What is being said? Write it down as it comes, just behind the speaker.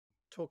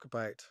talk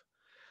about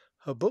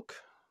her book,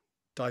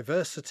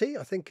 Diversity.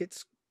 I think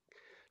it's,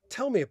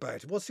 tell me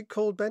about it. What's it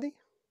called, Benny?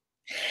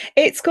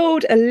 It's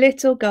called A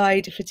Little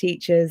Guide for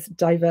Teachers,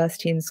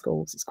 Diversity in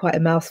Schools. It's quite a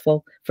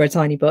mouthful for a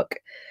tiny book.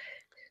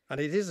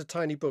 And it is a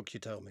tiny book, you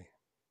tell me.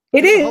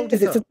 It Do you want to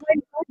hold is. it It's a up?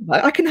 tiny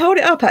book. I can hold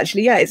it up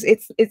actually. Yeah,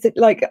 it's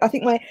like I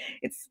think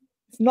it's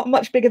not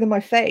much bigger than my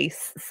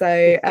face.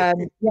 So yeah,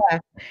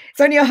 it's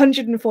only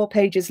 104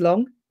 pages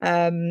long.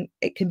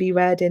 It can be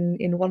read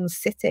in one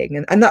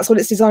sitting, and that's what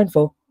it's designed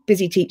for.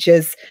 Busy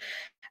teachers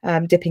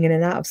dipping in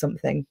and out of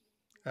something.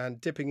 And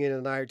dipping in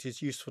and out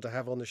is useful to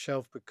have on the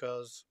shelf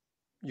because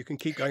you can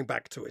keep going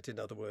back to it. In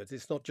other words,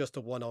 it's not just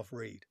a one-off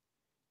read.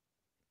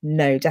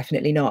 No,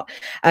 definitely not.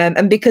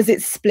 And because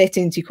it's split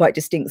into quite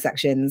distinct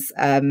sections,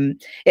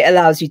 it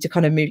allows you to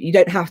kind of move. You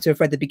don't have to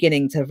have read the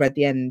beginning to have read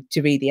the end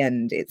to read the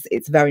end.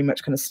 It's very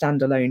much kind of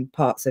standalone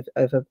parts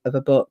of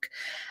a book.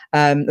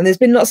 And there's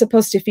been lots of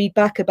positive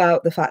feedback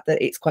about the fact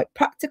that it's quite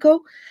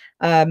practical.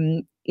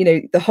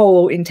 The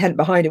whole intent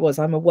behind it was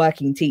I'm a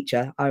working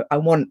teacher. I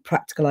want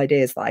practical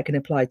ideas that I can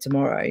apply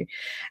tomorrow.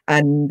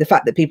 And the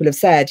fact that people have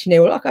said,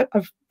 well,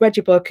 I've read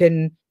your book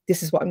and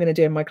this is what I'm going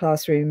to do in my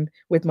classroom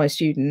with my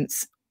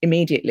students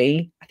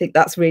immediately. I think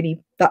that's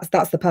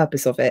the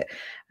purpose of it.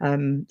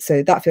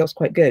 So that feels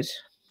quite good.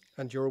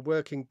 And you're a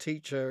working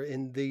teacher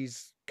in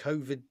these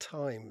COVID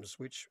times,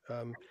 which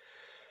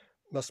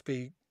must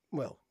be,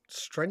 well,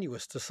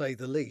 strenuous to say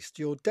the least.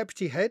 You're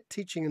deputy head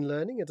teaching and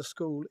learning at a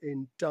school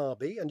in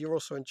Derby, and you're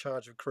also in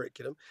charge of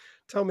curriculum.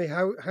 Tell me,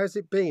 how's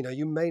it been? Are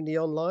you mainly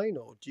online,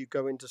 or do you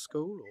go into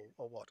school,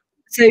 or what?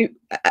 So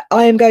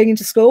I am going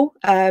into school.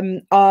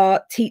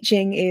 Our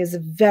teaching is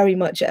very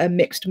much a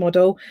mixed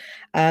model.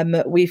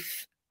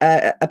 We've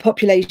a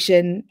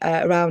population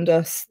around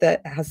us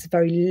that has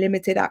very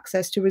limited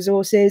access to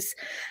resources.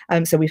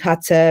 So we've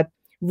had to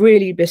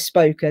really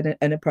bespoke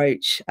an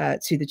approach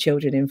to the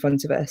children in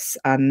front of us,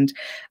 and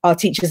our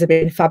teachers have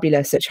been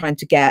fabulous at trying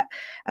to get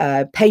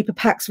paper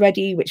packs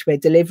ready, which we're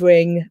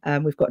delivering.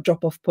 We've got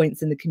drop-off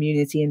points in the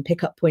community and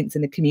pick-up points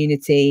in the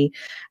community,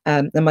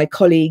 and my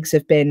colleagues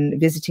have been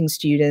visiting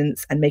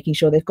students and making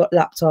sure they've got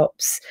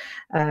laptops.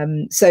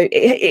 So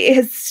it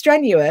is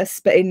strenuous,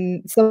 but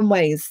in some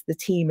ways the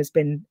team has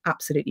been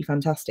absolutely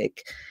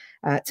fantastic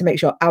to make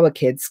sure our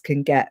kids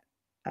can get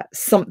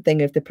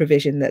something of the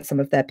provision that some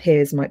of their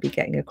peers might be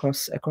getting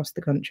across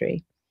the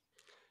country.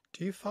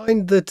 Do you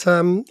find that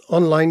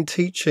online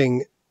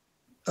teaching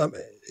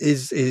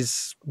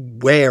is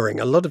wearing?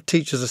 A lot of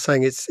teachers are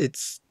saying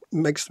it's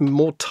makes them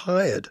more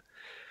tired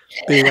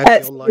being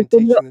actually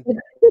online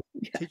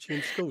teaching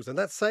in schools, and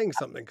that's saying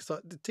something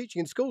because the teaching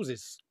in schools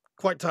is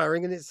quite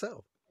tiring in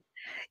itself.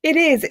 It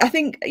is. I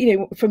think,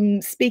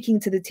 from speaking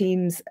to the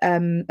teams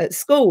at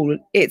school,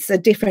 it's a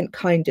different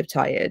kind of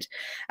tired.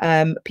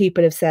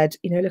 People have said,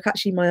 look,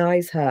 actually, my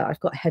eyes hurt.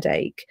 I've got a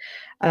headache.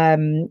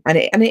 And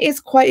it is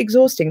quite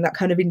exhausting, that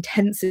kind of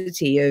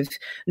intensity of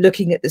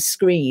looking at the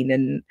screen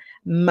and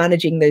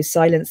managing those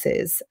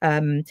silences.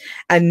 And,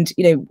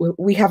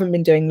 we haven't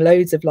been doing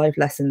loads of live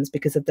lessons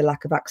because of the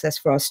lack of access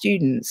for our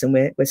students. And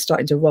we're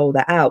starting to roll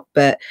that out.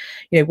 But,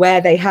 where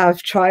they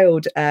have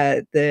trialed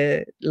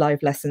the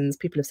live lessons,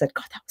 people have said,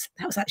 God,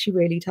 that was actually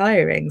really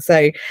tiring.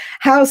 So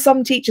how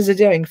some teachers are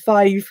doing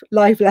 5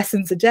 live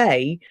lessons a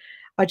day,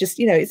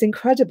 it's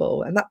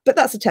incredible. But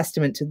that's a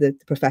testament to the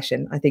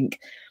profession. I think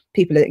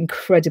people are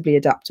incredibly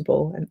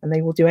adaptable and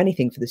they will do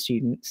anything for the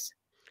students.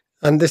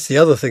 And the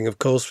other thing, of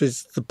course,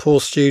 is the poor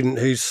student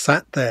who's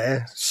sat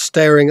there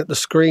staring at the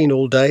screen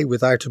all day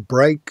without a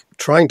break,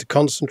 trying to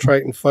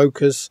concentrate and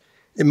focus.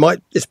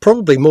 It's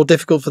probably more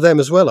difficult for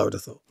them as well, I would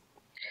have thought.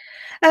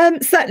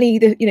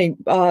 Certainly,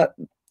 our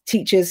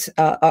teachers,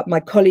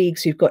 my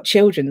colleagues who've got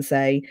children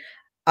say,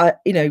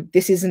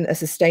 this isn't a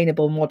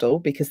sustainable model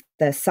because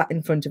they're sat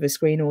in front of a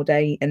screen all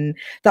day, and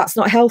that's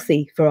not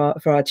healthy for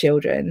our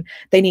children.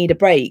 They need a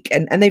break,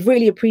 and they've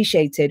really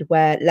appreciated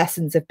where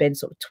lessons have been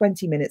sort of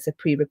 20 minutes of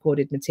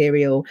pre-recorded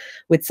material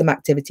with some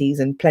activities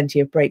and plenty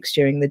of breaks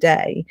during the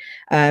day.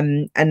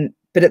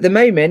 But at the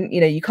moment,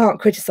 you can't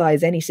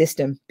criticize any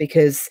system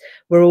because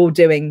we're all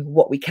doing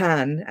what we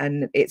can,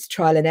 and it's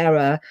trial and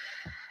error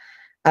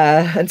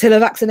until a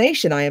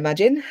vaccination, I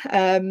imagine.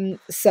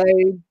 So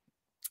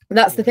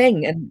that's the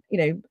thing. And,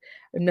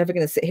 I'm never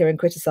going to sit here and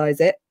criticize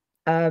it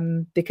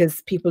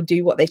because people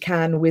do what they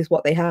can with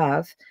what they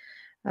have.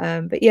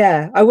 But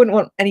yeah, I wouldn't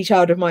want any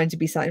child of mine to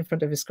be sat in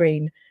front of a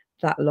screen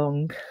that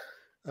long.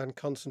 And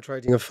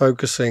concentrating and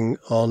focusing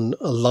on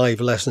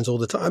live lessons all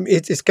the time.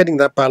 It's getting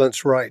that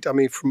balance right. I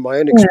mean, from my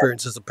own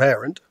experience as a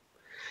parent,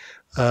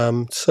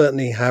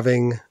 certainly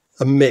having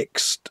a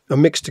mixed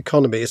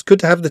economy. It's good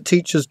to have the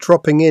teachers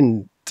dropping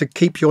in to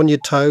keep you on your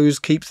toes,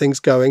 keep things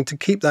going, to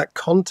keep that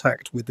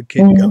contact with the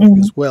kid going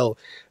as well.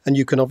 And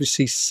you can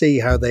obviously see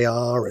how they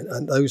are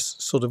and those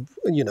sort of,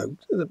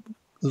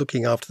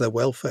 looking after their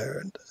welfare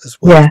and as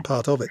well as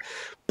part of it.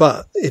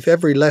 But if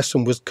every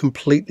lesson was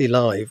completely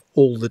live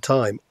all the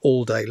time,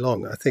 all day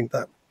long, I think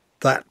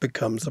that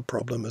becomes a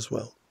problem as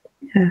well.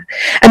 Yeah.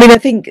 I mean, I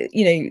think,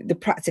 the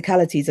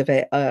practicalities of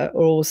it are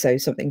also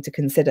something to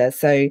consider.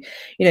 So,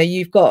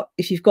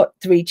 if you've got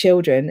 3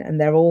 children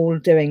and they're all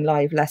doing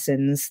live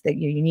lessons, that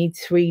you need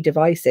 3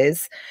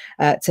 devices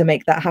to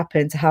make that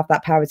happen, to have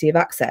that parity of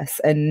access.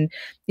 And,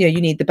 you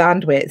need the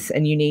bandwidth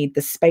and you need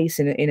the space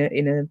in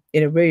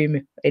a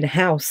room, in a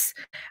house.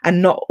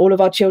 And not all of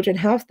our children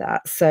have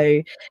that.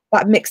 So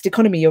that mixed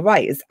economy, you're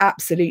right, is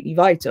absolutely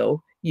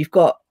vital. You've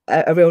got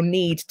a real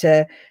need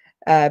to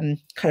kind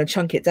of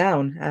chunk it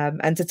down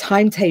and to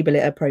timetable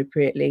it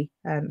appropriately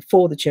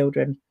for the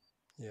children.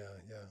 Yeah,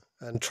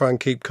 and try and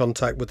keep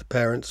contact with the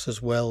parents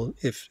as well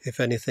if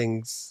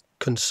anything's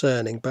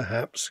concerning,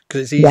 perhaps,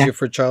 because it's easier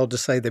for a child to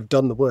say they've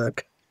done the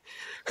work.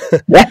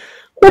 Yeah.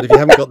 But if you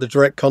haven't got the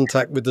direct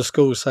contact with the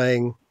school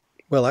saying,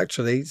 well,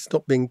 actually, it's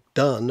not being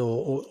done,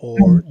 or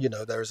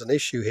there is an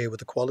issue here with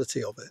the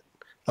quality of it.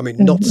 I mean,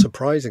 not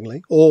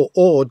surprisingly.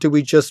 Or do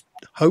we just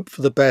hope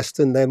for the best,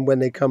 and then when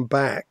they come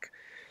back,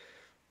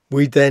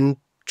 we then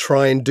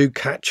try and do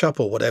catch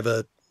up, or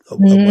whatever a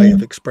way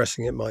of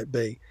expressing it might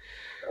be?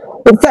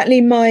 Well,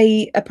 certainly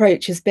my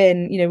approach has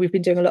been, we've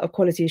been doing a lot of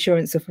quality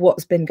assurance of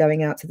what's been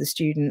going out to the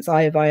students,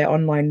 either via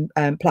online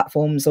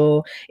platforms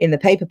or in the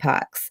paper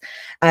packs.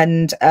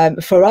 And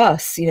for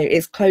us,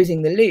 it's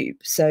closing the loop.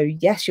 So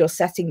yes, you're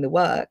setting the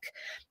work,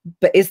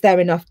 but is there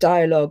enough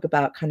dialogue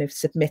about kind of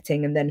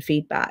submitting and then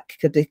feedback?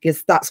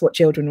 Because that's what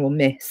children will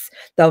miss.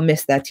 They'll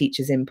miss their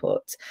teacher's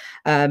input.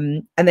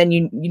 And then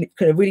you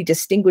kind of really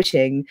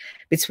distinguishing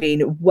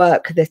between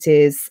work that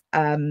is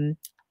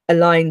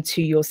aligned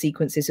to your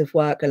sequences of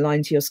work,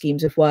 aligned to your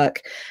schemes of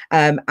work,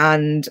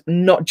 and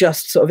not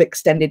just sort of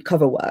extended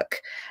cover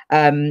work.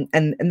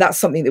 And that's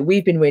something that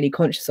we've been really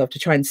conscious of, to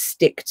try and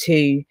stick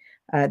to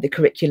the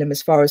curriculum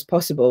as far as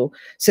possible,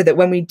 so that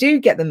when we do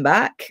get them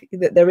back,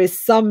 that there is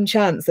some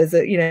chance, there's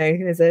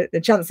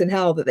a chance in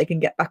hell that they can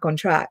get back on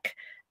track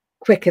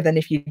quicker than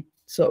if you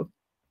sort of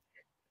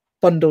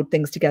bundled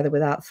things together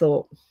without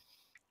thought.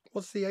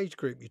 What's the age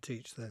group you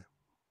teach there?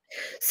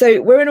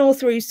 So we're an all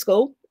through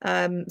school,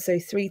 so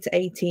 3 to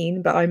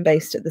 18, but I'm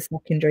based at the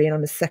secondary and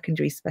I'm a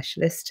secondary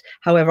specialist.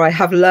 However, I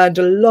have learned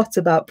a lot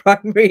about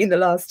primary in the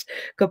last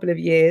couple of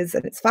years,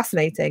 and it's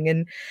fascinating.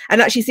 And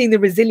actually seeing the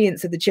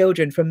resilience of the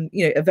children from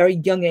a very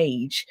young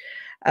age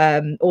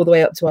all the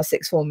way up to our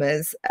sixth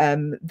formers,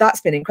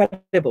 that's been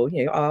incredible.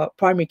 Our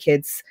primary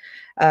kids,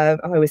 I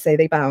always say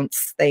they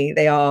bounce.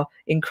 They are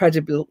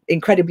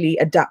incredibly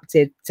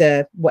adapted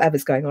to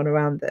whatever's going on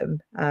around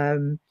them.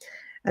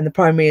 And the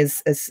primary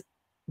has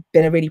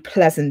been a really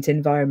pleasant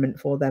environment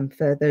for them,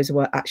 for those who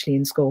are actually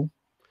in school.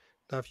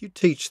 Now, if you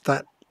teach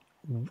that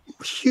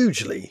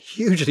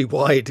hugely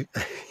wide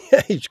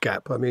age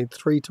gap, I mean,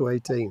 3 to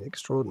 18,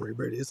 extraordinary,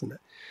 really, isn't it?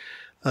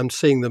 And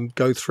seeing them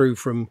go through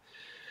from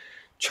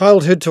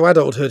childhood to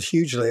adulthood,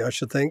 hugely, I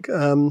should think,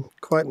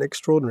 quite an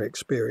extraordinary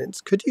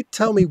experience. Could you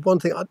tell me one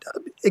thing?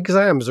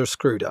 Exams are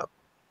screwed up.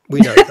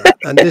 We know that.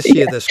 And this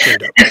year they're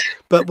screwed up.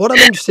 But what I'm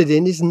interested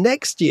in is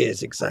next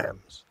year's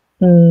exams.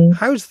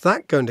 How's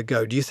that going to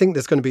go? Do you think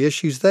there's going to be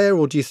issues there,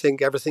 or do you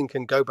think everything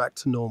can go back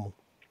to normal?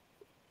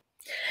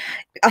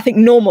 I think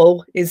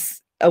normal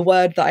is a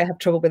word that I have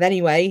trouble with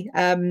anyway.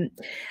 The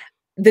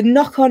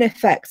knock-on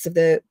effects of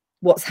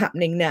what's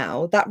happening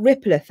now, that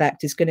ripple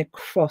effect is going to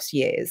cross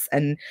years.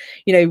 And,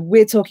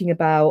 we're talking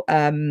about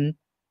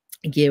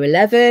year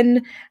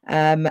 11,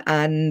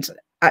 and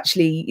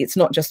actually it's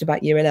not just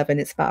about year 11,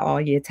 it's about our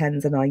year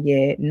 10s and our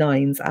year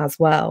 9s as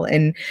well.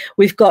 And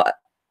we've got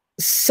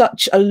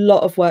such a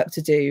lot of work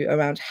to do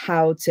around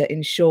how to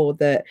ensure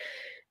that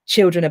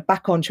children are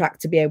back on track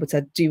to be able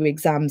to do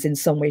exams in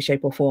some way,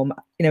 shape or form.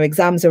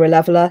 Exams are a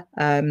leveler.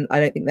 I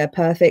don't think they're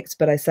perfect,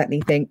 but I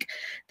certainly think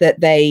that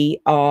they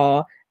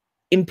are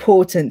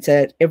important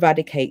to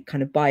eradicate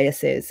kind of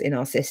biases in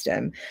our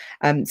system.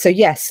 So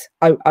yes,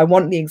 I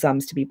want the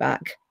exams to be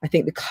back. I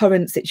think the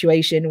current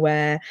situation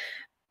where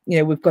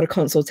we've got a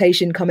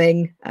consultation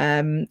coming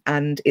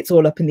and it's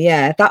all up in the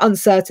air, that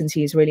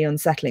uncertainty is really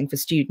unsettling for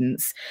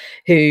students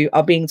who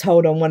are being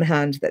told on one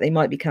hand that they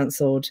might be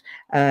cancelled,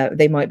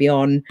 they might be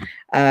on,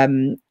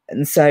 and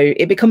so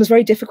it becomes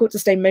very difficult to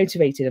stay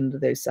motivated under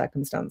those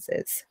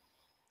circumstances.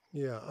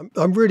 Yeah,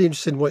 I'm really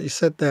interested in what you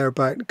said there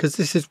about, because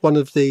this is one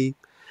of the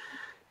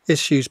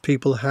issues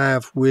people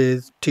have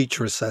with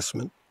teacher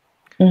assessment,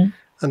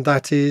 and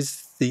that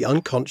is the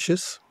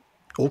unconscious,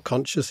 or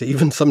conscious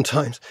even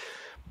sometimes,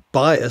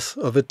 bias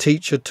of a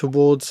teacher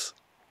towards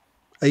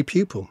a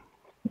pupil.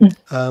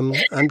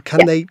 And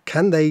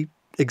can they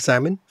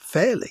examine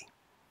fairly?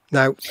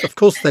 Now, of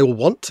course they will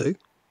want to.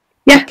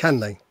 Yeah. Can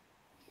they?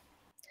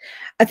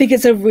 I think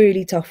it's a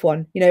really tough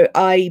one.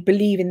 I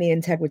believe in the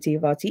integrity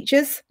of our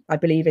teachers. I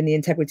believe in the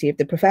integrity of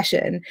the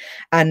profession.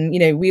 And,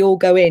 we all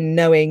go in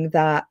knowing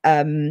that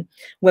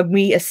when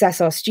we assess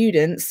our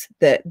students,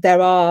 that there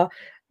are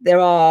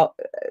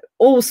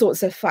all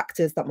sorts of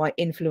factors that might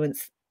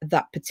influence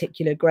that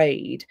particular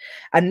grade,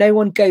 and no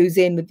one goes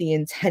in with the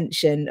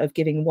intention of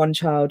giving one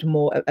child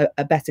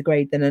a better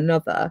grade than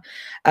another.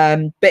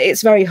 But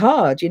it's very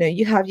hard.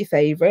 You have your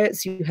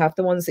favorites, you have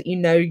the ones that you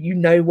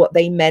know what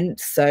they meant,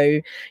 so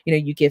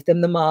you give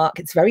them the mark.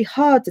 It's very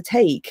hard to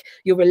take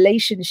your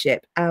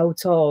relationship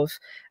out of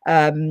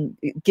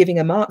giving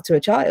a mark to a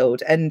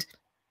child. And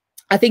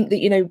I think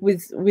that,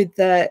 with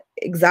the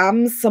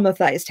exams, some of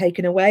that is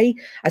taken away.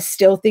 I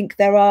still think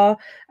there are,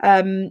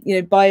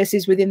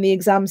 biases within the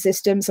exam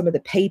system. Some of the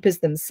papers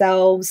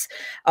themselves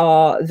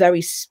are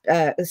very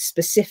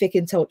specific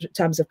in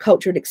terms of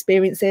cultural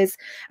experiences.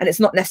 And it's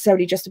not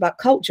necessarily just about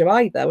culture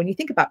either. When you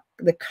think about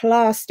the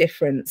class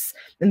difference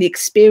and the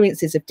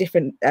experiences of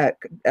different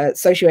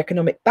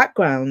socioeconomic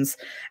backgrounds,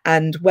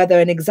 and whether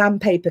an exam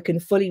paper can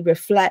fully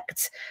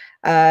reflect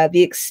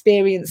the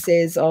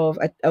experiences of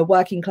a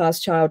working class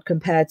child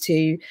compared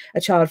to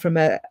a child from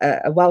a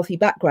wealthy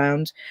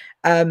background,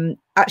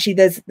 actually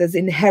there's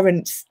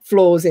inherent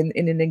flaws in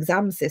an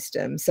exam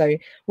system. So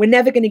we're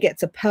never going to get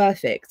to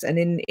perfect. And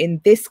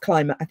in this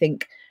climate, I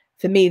think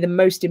for me the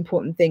most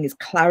important thing is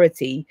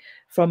clarity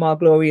from our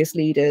glorious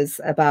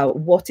leaders about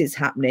what is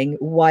happening,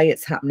 why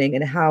it's happening,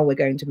 and how we're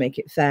going to make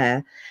it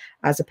fair,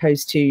 as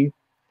opposed to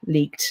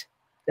leaked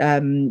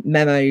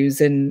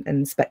memos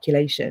and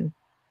speculation.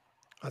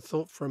 I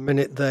thought for a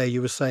minute there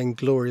you were saying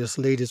glorious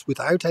leaders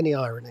without any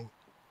irony,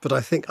 but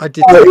I think I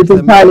did think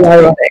there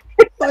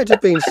might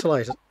have been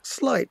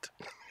slight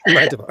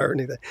amount of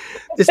irony there.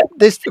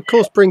 This of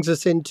course brings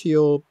us into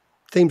your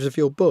themes of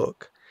your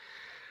book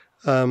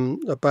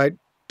about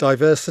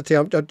diversity.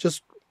 I'm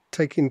just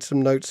taking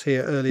some notes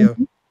here earlier.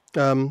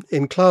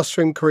 In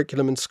classroom,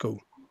 curriculum and school.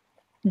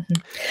 Now,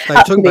 you're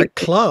talking about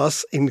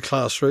class in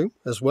classroom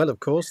as well, of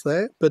course,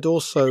 there, but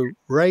also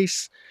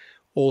race,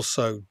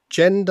 also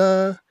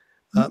gender.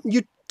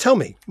 You tell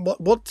me,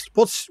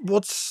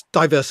 what's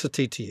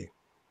diversity to you?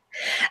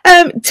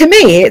 To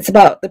me, it's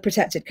about the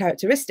protected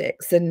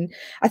characteristics. And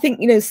I think,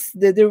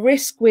 the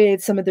risk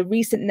with some of the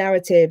recent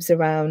narratives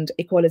around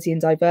equality and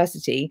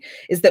diversity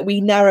is that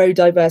we narrow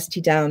diversity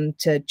down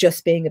to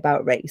just being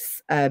about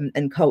race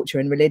and culture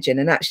and religion.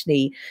 And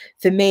actually,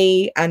 for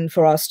me and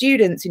for our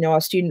students,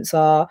 our students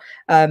are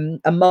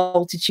a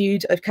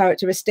multitude of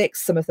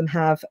characteristics. Some of them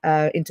have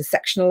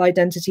intersectional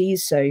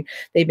identities. So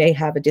they may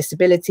have a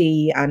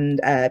disability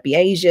and be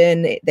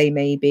Asian. They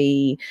may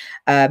be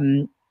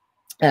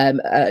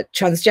a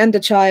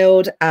transgender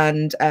child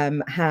and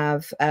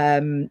have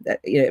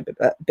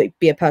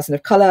be a person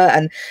of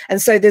color,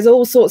 and so there's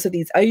all sorts of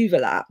these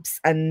overlaps.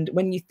 And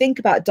when you think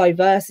about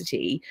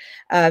diversity,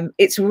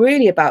 it's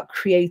really about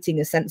creating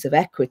a sense of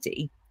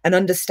equity and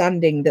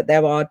understanding that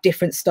there are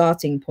different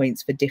starting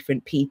points for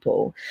different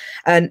people.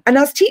 And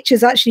as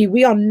teachers, actually,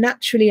 we are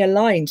naturally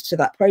aligned to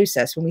that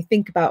process. When we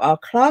think about our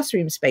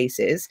classroom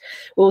spaces,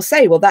 we'll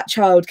say, well, that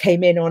child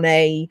came in on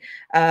a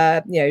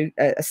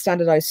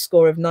standardized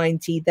score of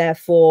 90,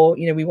 therefore,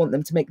 we want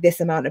them to make this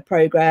amount of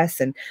progress,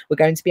 and we're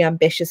going to be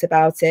ambitious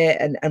about it,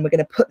 and we're going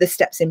to put the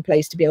steps in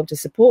place to be able to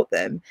support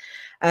them.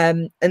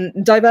 And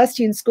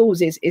diversity in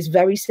schools is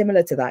very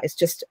similar to that. It's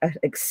just an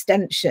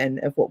extension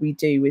of what we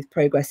do with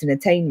progress and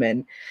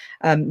attainment,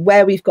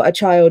 where we've got a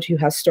child who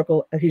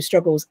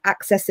struggles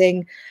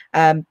accessing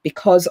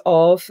because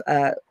of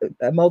a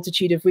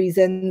multitude of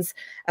reasons,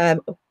 an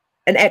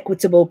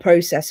equitable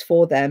process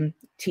for them,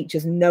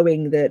 teachers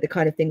knowing the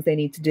kind of things they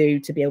need to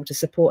do to be able to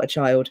support a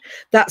child.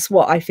 That's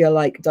what I feel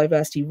like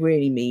diversity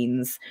really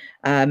means.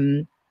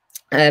 And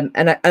I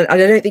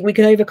don't think we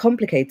can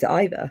overcomplicate it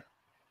either.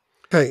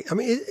 Okay, I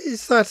mean,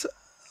 is that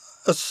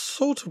a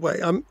sort of way?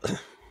 I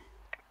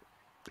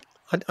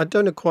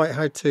don't know quite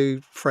how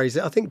to phrase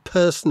it. I think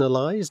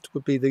personalised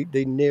would be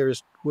the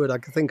nearest word I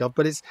could think of,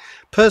 but it's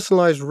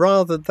personalised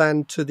rather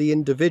than to the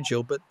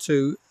individual, but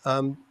to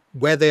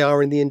where they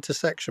are in the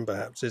intersection,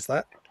 perhaps. Is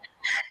that?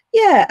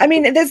 Yeah, I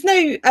mean, there's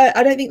no,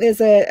 I don't think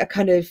there's a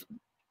kind of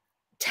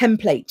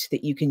template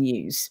that you can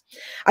use.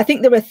 I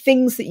think there are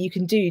things that you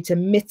can do to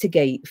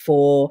mitigate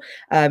for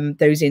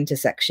those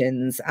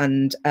intersections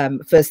and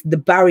for the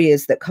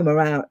barriers that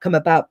come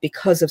about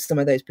because of some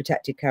of those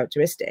protected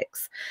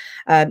characteristics.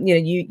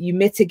 You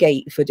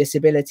mitigate for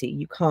disability.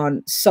 You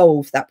can't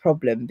solve that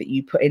problem, but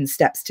you put in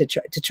steps to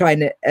try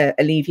and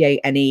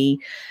alleviate any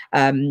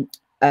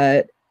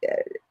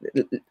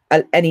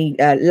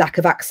lack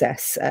of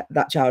access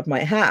that child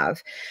might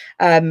have.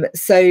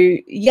 So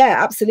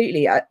yeah,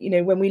 absolutely.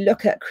 When we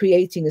look at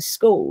creating a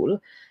school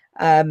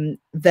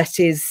that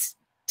is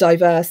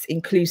diverse,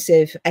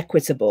 inclusive,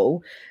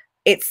 equitable,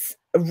 it's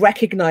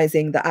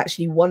recognizing that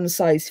actually one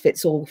size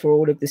fits all for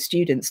all of the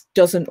students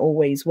doesn't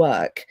always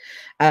work,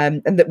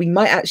 and that we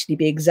might actually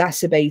be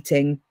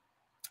exacerbating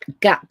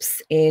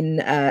gaps in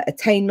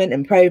attainment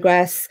and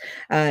progress,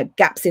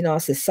 gaps in our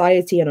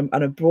society on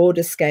a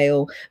broader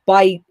scale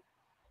by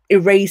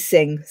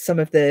erasing some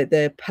of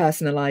the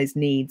personalized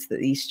needs that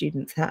these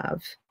students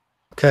have.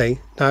 Okay,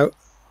 now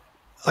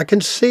I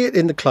can see it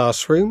in the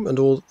classroom and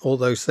all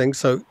those things.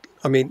 So,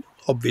 I mean,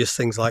 obvious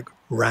things like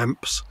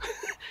ramps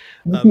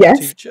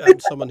Yes. teach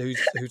someone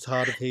who's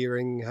hard of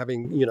hearing,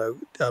 having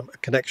a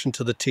connection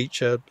to the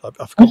teacher.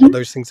 I forgot what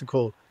those things are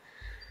called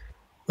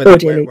when they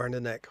Audio wear it loop. around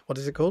the neck. What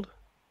is it called?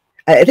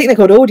 I think they're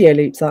called audio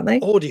loops, aren't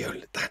they? Audio.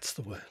 That's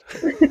the word.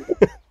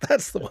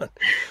 That's the one.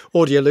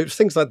 Audio loops,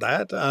 things like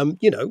that.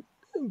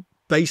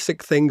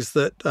 Basic things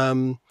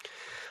that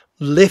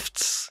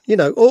lifts.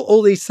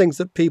 All these things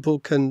that people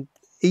can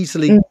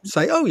easily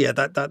say, oh yeah,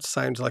 that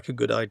sounds like a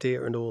good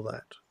idea, and all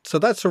that. So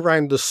that's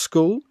around the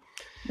school.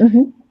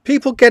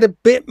 People get a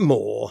bit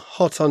more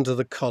hot under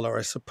the collar,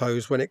 I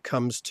suppose, when it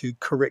comes to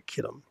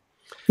curriculum.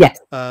 Yes.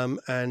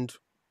 And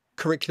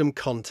curriculum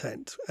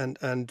content,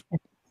 and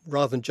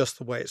rather than just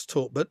the way it's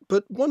taught. But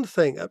one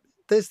thing,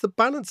 there's the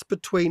balance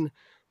between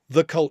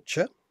the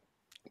culture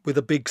with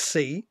a big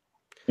C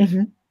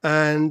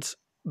and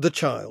the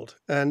child.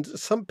 And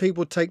some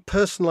people take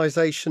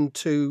personalization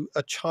to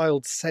a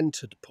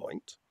child-centered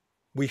point.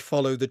 We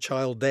follow the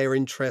child, their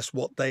interests,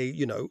 what they,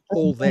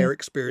 all their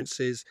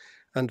experiences,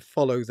 and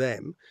follow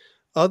them.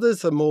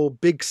 Others are more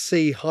big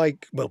C high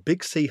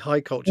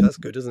culture. That's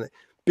good, isn't it?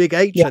 Big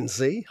H and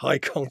Z, high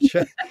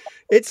culture.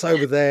 It's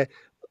over there.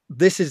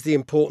 This is the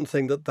important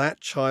thing that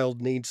child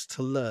needs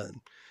to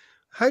learn.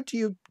 How do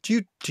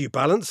you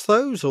balance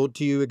those, or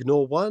do you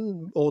ignore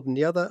one more than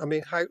the other? I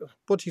mean,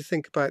 what do you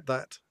think about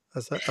that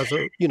as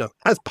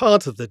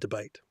part of the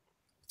debate?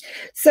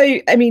 So,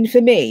 I mean,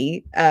 for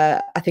me,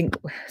 I think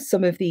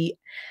some of the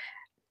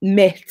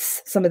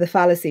myths, some of the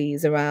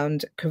fallacies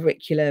around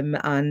curriculum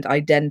and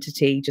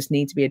identity just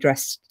need to be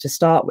addressed to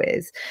start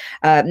with.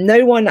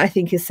 No one, I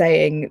think, is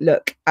saying,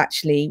 look,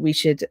 actually, we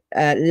should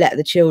let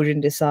the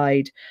children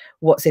decide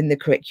what's in the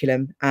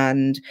curriculum.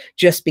 And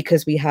just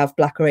because we have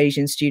Black or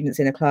Asian students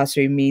in a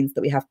classroom means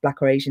that we have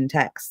Black or Asian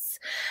texts.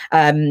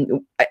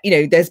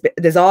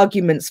 There's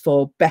arguments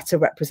for better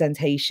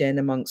representation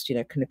amongst,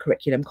 kind of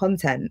curriculum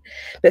content.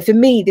 But for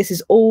me, this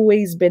has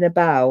always been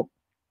about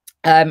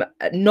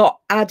not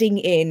adding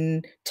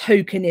in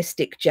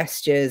tokenistic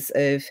gestures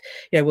of,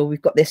 well, we've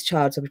got this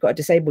child, so we've got a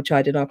disabled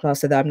child in our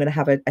class, so that I'm going to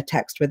have a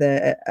text with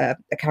a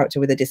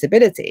character with a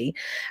disability.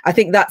 I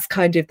think that's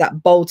kind of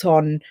that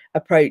bolt-on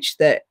approach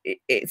that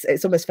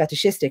it's almost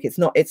fetishistic. It's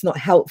not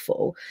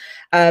helpful.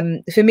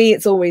 For me,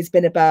 it's always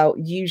been about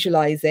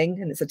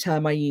utilizing, and it's a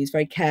term I use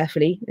very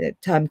carefully, a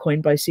term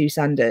coined by Sue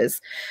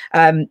Sanders,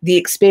 the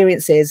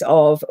experiences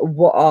of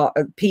what are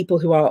people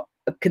who are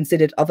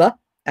considered other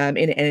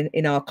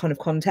in our kind of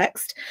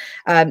context.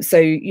 So,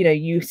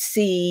 you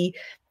see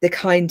the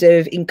kind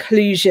of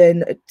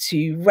inclusion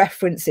to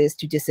references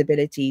to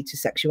disability, to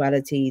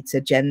sexuality, to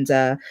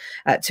gender,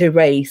 to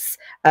race,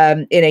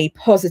 in a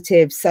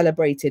positive,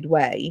 celebrated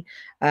way.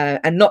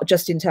 And not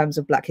just in terms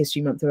of Black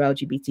History Month or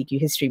LGBTQ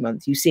History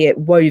Month. You see it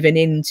woven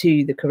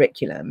into the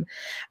curriculum.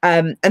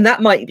 And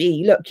that might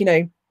be, look,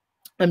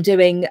 I'm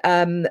doing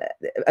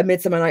A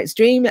Midsummer Night's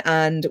Dream,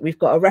 and we've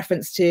got a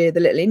reference to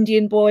the little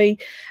Indian boy.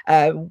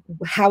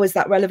 How is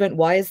that relevant?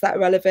 Why is that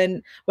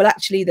relevant? Well,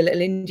 actually, the little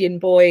Indian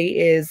boy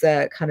is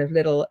a kind of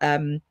little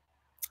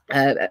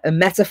a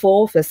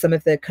metaphor for some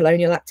of the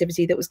colonial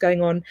activity that was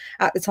going on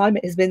at the time,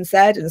 it has been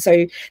said. And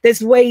so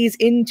there's ways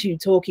into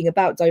talking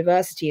about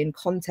diversity and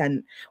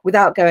content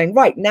without going,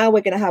 right, now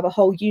we're going to have a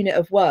whole unit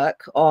of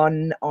work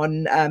on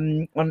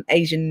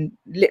Asian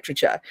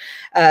literature.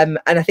 And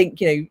I think,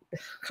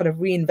 kind of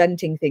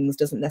reinventing things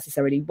doesn't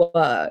necessarily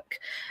work.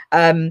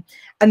 And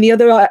the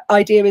other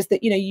idea is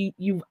that,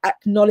 you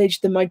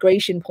acknowledge the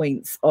migration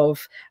points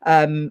of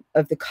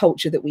the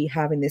culture that we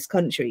have in this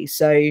country.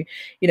 So,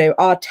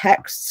 our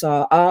texts,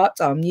 our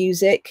art, our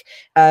music,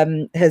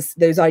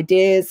 those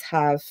ideas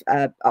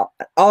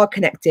are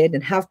connected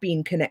and have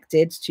been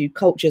connected to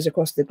cultures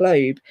across the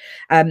globe.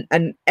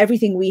 And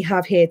everything we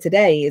have here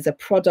today is a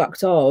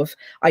product of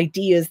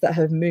ideas that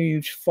have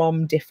moved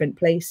from different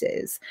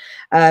places.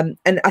 And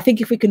I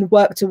think if we can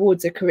work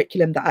towards a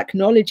curriculum that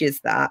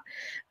acknowledges that,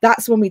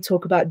 that's when we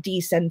talk about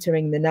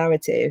decentering the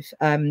narrative,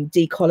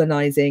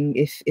 decolonizing,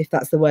 if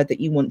that's the word that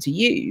you want to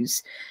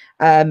use.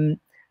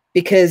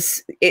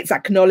 Because it's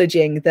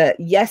acknowledging that,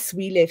 yes,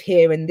 we live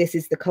here and this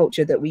is the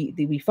culture that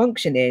we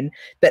function in,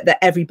 but that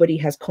everybody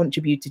has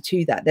contributed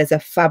to that. There's a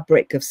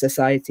fabric of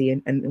society,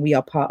 and we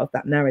are part of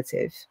that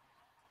narrative.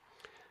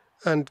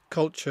 And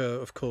culture,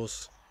 of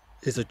course,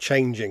 is a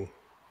changing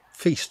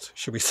feast,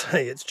 should we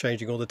say. It's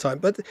changing all the time.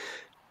 But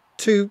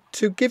to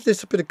give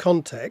this a bit of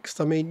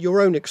context, I mean,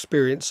 your own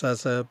experience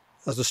as a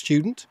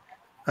student,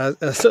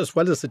 as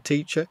well as a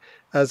teacher,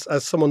 as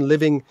someone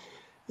living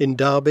in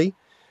Derby.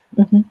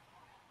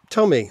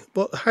 Tell me,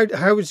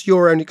 how is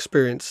your own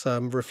experience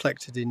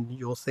reflected in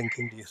your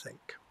thinking, do you think?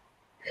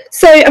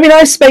 So, I mean,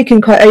 I've spoken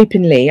quite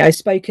openly. I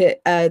spoke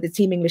at the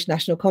Team English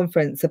National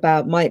Conference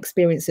about my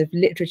experience of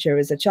literature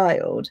as a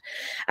child,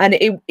 and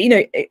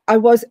I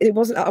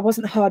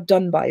wasn't hard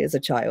done by as a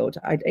child.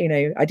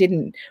 I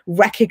didn't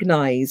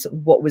recognize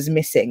what was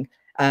missing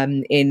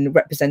in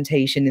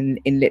representation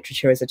in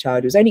literature as a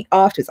child. It was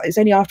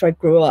only after I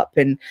grew up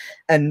and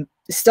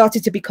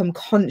started to become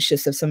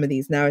conscious of some of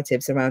these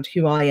narratives around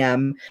who I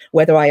am,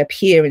 whether I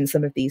appear in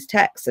some of these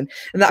texts, and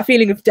that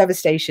feeling of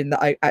devastation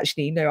that I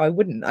actually I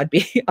wouldn't. I'd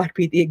be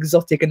the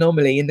exotic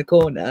anomaly in the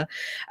corner.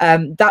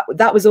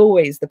 That was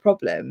always the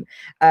problem.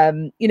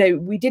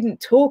 We didn't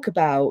talk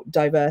about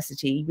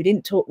diversity.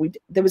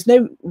 There was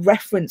no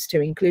reference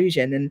to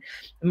inclusion, and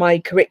my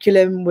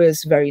curriculum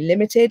was very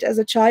limited as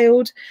a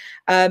child.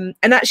 And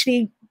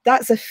actually,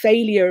 that's a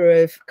failure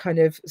of kind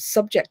of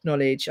subject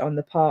knowledge on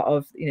the part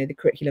of the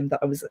curriculum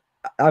that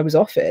I was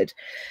offered.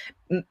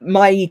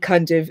 My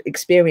kind of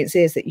experience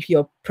is that if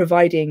you're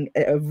providing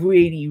a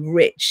really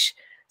rich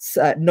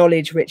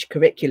knowledge-rich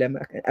curriculum,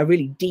 a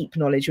really deep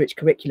knowledge-rich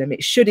curriculum,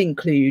 it should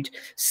include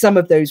some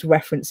of those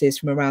references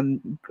from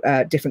around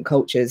different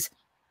cultures.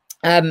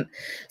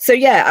 So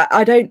yeah,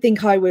 I don't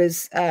think I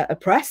was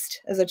oppressed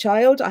as a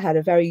child. I had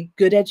a very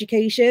good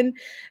education,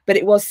 but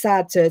it was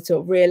sad to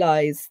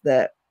realize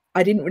that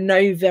I didn't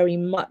know very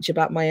much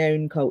about my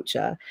own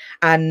culture,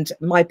 and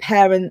my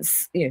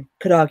parents,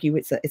 could argue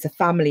it's a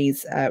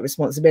family's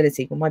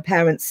responsibility. But my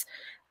parents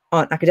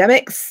aren't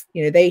academics.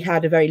 They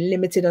had a very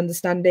limited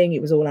understanding.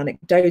 It was all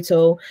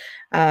anecdotal.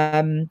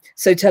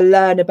 So to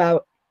learn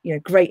about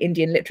great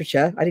Indian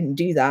literature, I didn't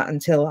do that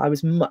until I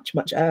was much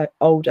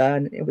older,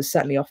 and it was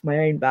certainly off my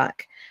own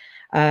back.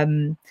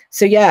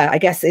 So yeah, I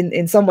guess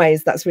in some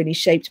ways that's really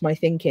shaped my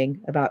thinking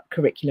about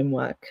curriculum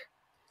work.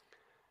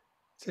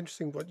 It's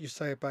interesting what you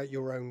say about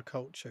your own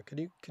culture. Can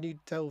you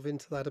delve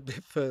into that a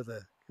bit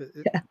further?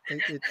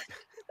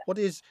 What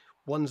is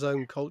one's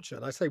own culture?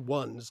 And I say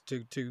one's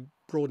to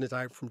broaden it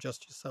out from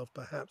just yourself,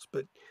 perhaps,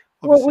 but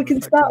well, we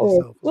can start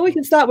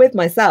with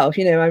myself.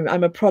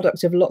 I'm a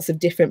product of lots of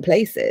different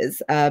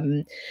places.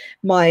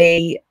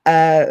 My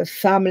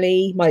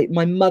family,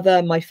 my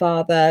mother, my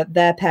father,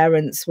 their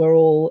parents were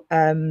all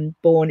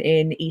born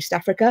in East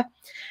Africa.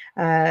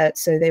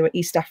 So they were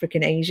East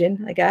African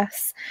Asian, I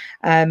guess.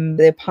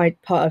 They're part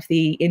of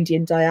the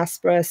Indian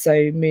diaspora,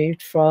 so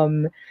moved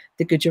from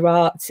the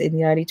Gujarat in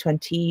the early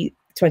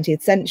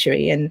 20th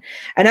century, and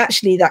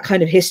actually that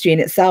kind of history in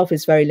itself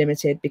is very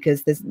limited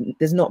because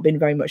there's not been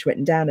very much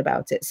written down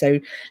about it. So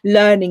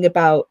learning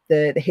about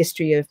the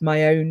history of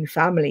my own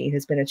family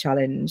has been a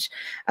challenge.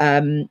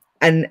 And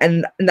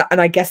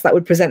I guess that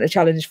would present a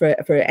challenge for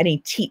any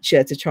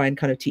teacher to try and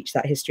kind of teach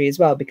that history as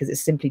well, because it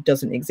simply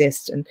doesn't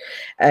exist and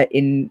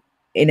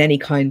in any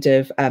kind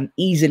of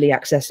easily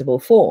accessible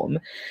form.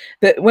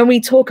 But when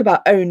we talk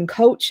about own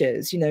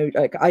cultures,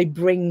 like I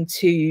bring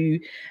to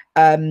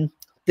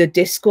the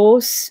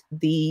discourse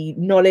the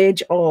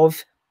knowledge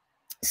of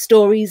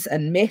stories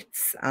and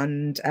myths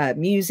and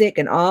music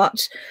and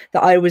art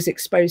that I was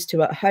exposed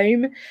to at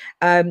home,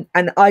 and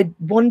I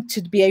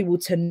wanted to be able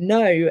to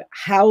know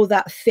how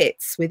that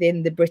fits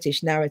within the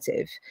British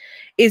narrative.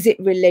 Is it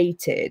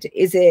related?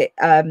 Is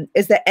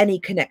there any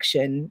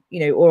connection,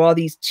 or are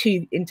these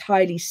two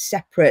entirely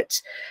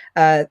separate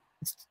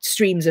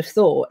streams of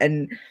thought?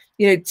 And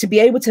to be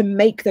able to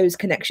make those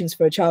connections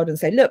for a child and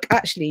say, look,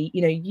 actually,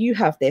 you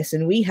have this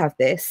and we have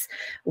this.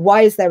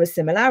 Why is there a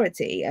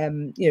similarity?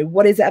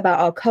 What is it about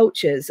our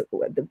cultures?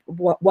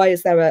 Why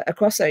is there a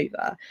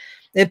crossover?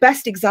 The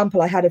best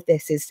example I had of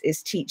this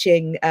is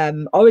teaching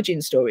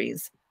origin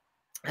stories.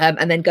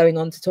 And then going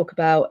on to talk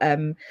about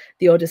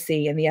the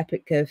Odyssey and the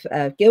Epic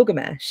of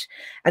Gilgamesh,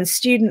 and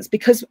students,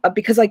 because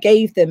I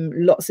gave them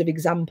lots of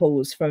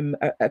examples from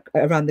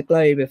around the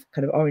globe of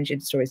kind of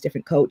origin stories,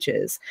 different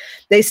cultures,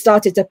 they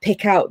started to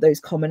pick out those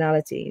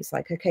commonalities.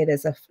 Like, okay,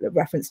 there's a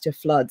reference to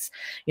floods.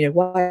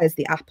 Why is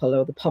the apple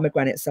or the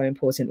pomegranate so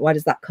important? Why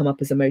does that come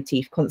up as a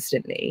motif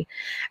constantly?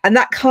 And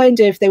that kind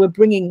of, they were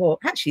bringing, well,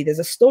 actually, there's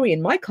a story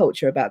in my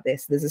culture about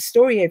this. There's a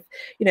story of,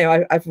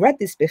 I've read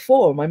this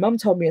before. My mum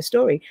told me a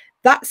story.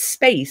 That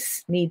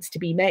space needs to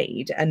be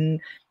made, and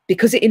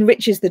because it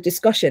enriches the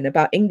discussion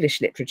about English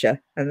literature,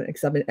 and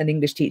because I'm an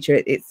English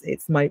teacher,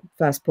 it's my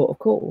first port of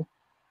call.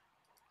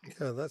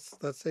 Yeah,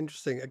 that's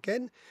interesting.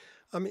 Again,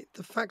 I mean,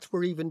 the fact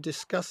we're even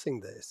discussing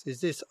this, is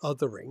this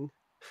othering?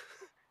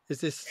 Is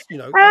this,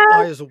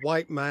 I as a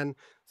white man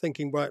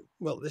thinking, right,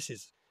 well, this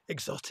is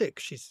exotic.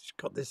 She's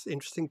got this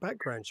interesting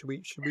background. Should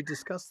we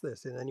discuss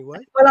this in any way?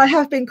 Well, I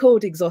have been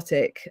called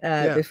exotic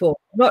before.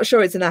 I'm not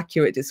sure it's an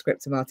accurate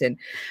descriptor, Martin.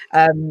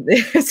 I'm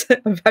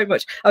very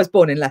much. I was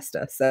born in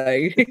Leicester, so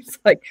it's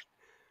like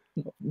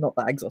not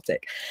that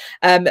exotic.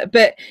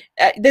 But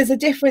there's a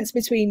difference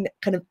between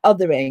kind of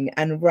othering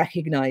and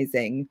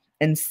recognizing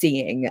and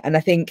seeing, and I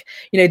think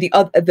the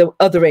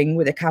othering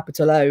with a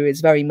capital O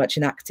is very much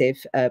an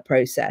active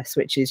process,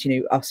 which is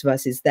us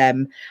versus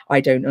them.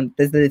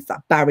 There's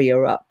that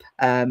barrier up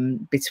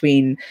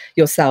between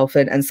yourself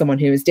and someone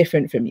who is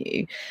different from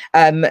you.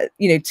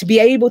 To be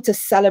able to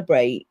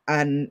celebrate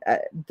and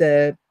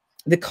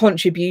the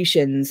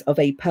contributions of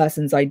a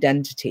person's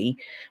identity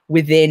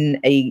within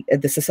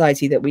the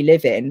society that we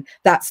live in,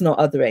 that's not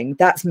othering,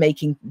 that's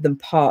making them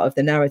part of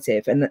the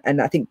narrative. And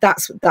I think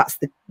that's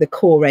the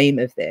core aim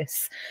of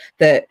this,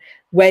 that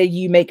where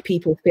you make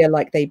people feel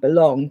like they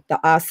belong,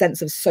 that our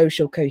sense of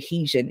social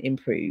cohesion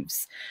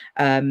improves.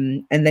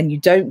 And then you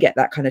don't get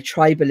that kind of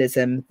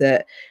tribalism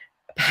that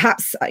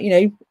perhaps,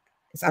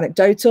 it's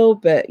anecdotal,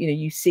 but,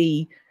 you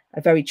see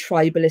a very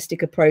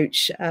tribalistic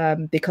approach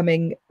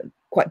becoming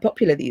quite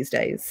popular these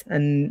days.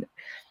 And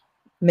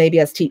maybe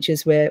as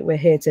teachers, we're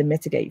here to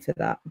mitigate for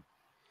that.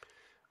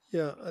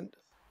 Yeah, and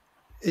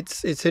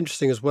it's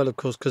interesting as well, of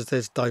course, because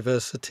there's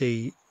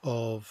diversity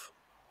of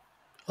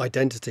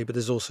identity, but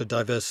there's also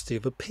diversity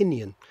of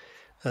opinion,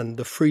 and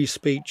the free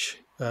speech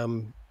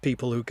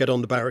people who get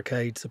on the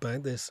barricades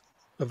about this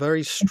are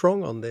very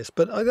strong on this.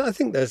 But I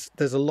think there's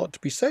a lot to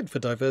be said for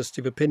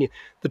diversity of opinion.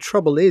 The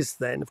trouble is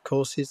then, of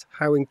course, is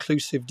how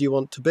inclusive do you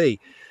want to be?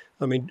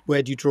 I mean,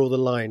 where do you draw the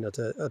line? At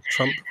a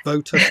Trump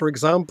voter, for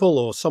example,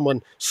 or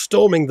someone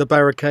storming the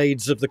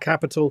barricades of the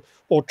Capitol,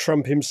 or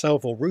Trump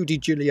himself, or Rudy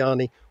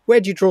Giuliani? Where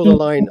do you draw the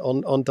line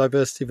on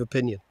diversity of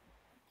opinion?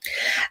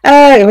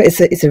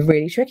 It's a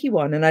really tricky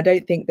one, and I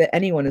don't think that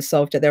anyone has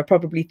solved it. There are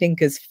probably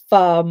thinkers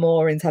far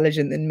more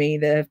intelligent than me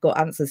that have got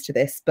answers to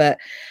this. But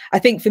I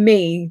think for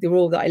me, the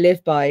rule that I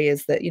live by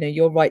is that,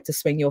 your right to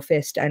swing your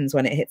fist ends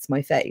when it hits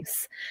my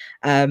face.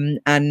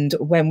 And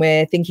when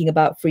we're thinking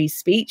about free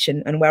speech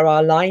and where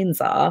our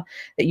lines are,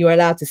 that you're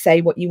allowed to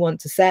say what you want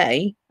to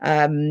say,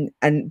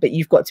 but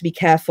you've got to be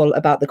careful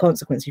about the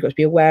consequences. You've got to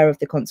be aware of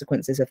the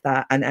consequences of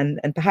that, and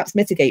perhaps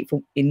mitigate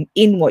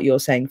in what you're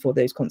saying for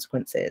those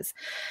consequences.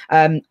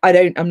 I'm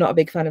not a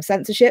big fan of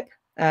censorship.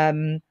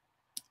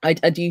 I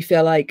do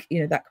feel like,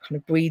 that kind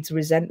of breeds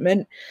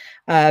resentment.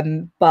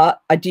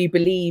 But I do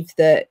believe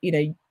that,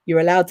 you're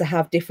allowed to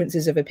have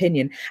differences of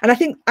opinion. And I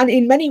think, and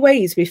in many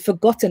ways, we've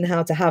forgotten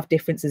how to have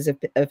differences of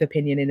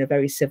opinion in a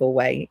very civil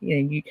way.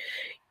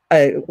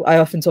 I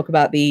often talk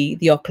about the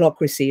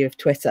ochlocracy of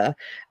Twitter,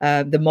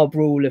 the mob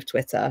rule of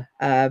Twitter,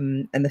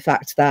 and the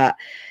fact that,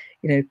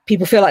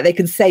 people feel like they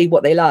can say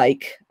what they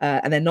like,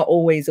 and they're not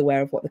always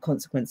aware of what the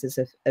consequences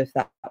of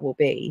that will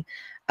be.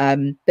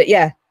 But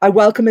yeah, I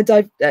welcome a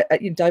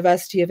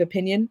diversity of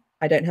opinion.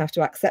 I don't have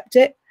to accept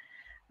it.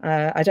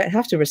 I don't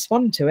have to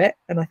respond to it.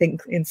 And I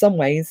think in some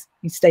ways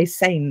you stay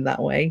sane that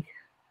way.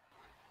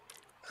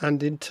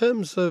 And in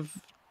terms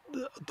of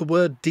the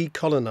word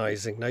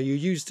decolonizing, now you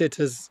used it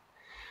as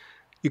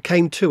you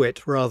came to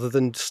it rather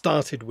than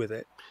started with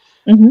it.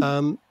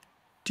 Mm-hmm.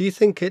 Do you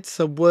think it's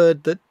a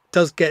word that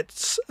does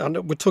get,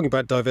 and we're talking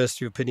about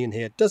diversity of opinion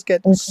here, does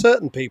get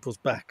certain people's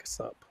backs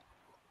up?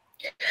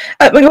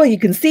 Well, you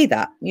can see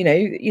that,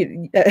 the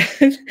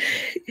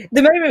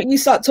moment you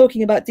start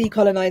talking about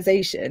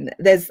decolonization,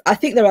 I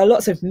think there are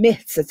lots of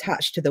myths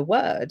attached to the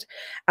word,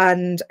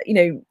 and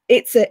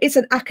it's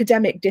an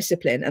academic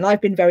discipline. And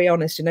I've been very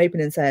honest and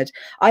open and said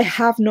I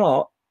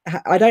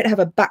don't have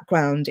a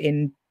background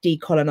in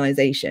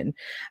decolonization.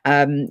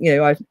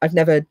 I've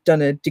never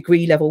done a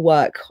degree level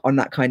work on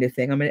that kind of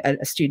thing. I'm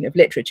a student of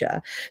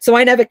literature, so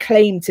I never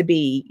claim to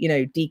be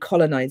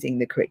decolonizing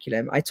the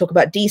curriculum. I talk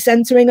about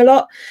decentering a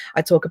lot.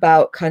 I talk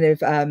about kind of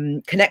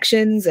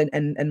connections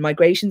and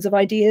migrations of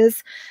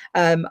ideas.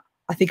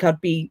 I think I'd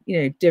be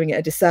doing it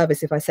a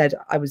disservice if I said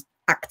I was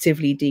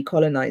actively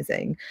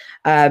decolonizing.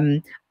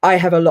 I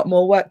have a lot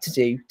more work to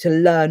do to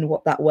learn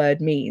what that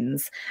word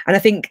means. And I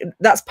think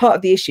that's part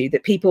of the issue,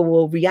 that people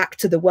will react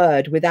to the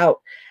word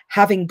without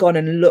having gone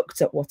and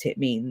looked at what it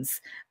means.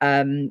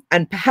 And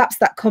perhaps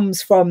that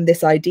comes from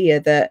this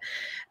idea that,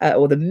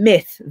 or the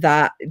myth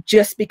that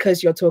just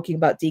because you're talking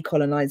about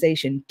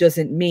decolonization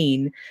doesn't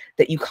mean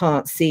that you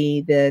can't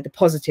see the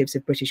positives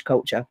of British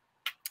culture.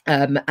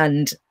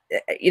 And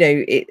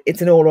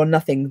it's an all or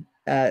nothing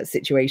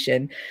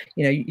situation.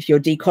 If you're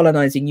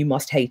decolonizing, you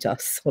must hate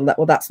us.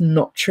 Well, that's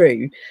not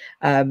true.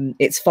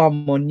 It's far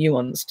more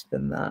nuanced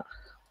than that.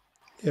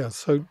 Yeah.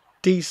 So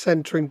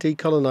decentering,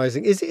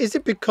 decolonizing, is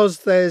it because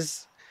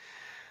there's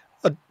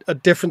a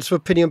difference of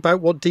opinion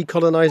about what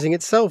decolonizing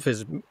itself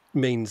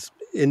means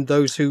in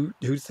those who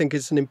think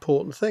it's an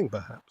important thing,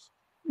 perhaps?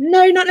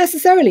 No, not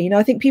necessarily.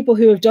 I think people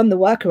who have done the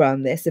work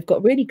around this have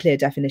got really clear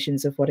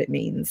definitions of what it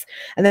means.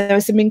 And there are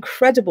some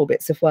incredible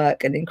bits of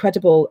work and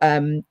incredible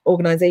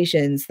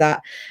organizations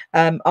that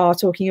are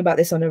talking about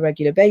this on a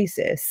regular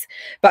basis.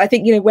 But I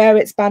think, where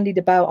it's bandied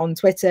about on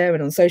Twitter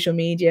and on social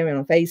media and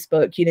on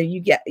Facebook, you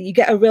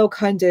get a real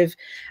kind of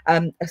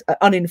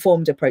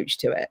uninformed approach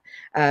to it.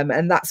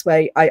 And that's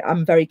why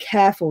I'm very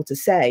careful to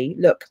say,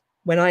 look,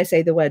 when I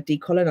say the word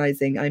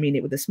decolonizing, I mean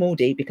it with a small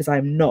d, because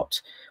I'm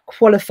not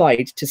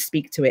qualified to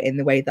speak to it in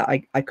the way that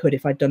I could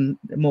if I'd done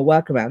more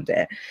work around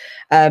it.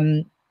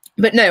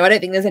 But no, I don't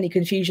think there's any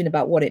confusion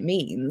about what it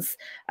means.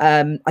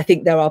 I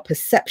think there are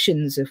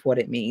perceptions of what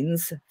it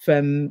means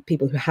from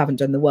people who haven't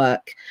done the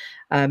work.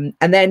 And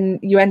then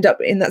you end up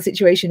in that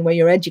situation where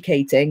you're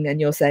educating and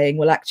you're saying,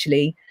 well,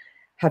 actually,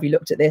 have you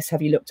looked at this?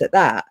 Have you looked at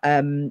that?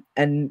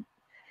 And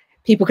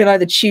people can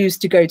either choose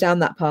to go down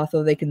that path,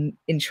 or they can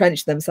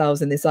entrench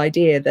themselves in this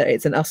idea that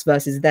it's an us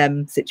versus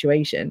them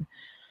situation.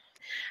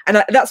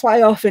 And that's why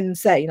I often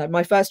say,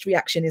 my first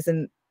reaction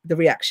isn't the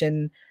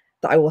reaction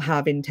that I will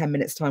have in 10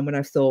 minutes time when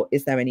I've thought,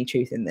 is there any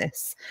truth in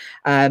this?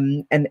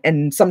 And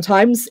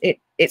sometimes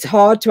it's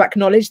hard to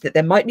acknowledge that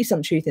there might be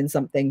some truth in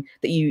something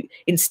that you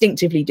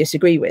instinctively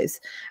disagree with.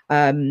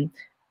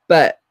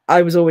 But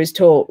I was always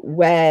taught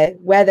where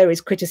there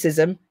is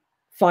criticism,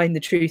 find the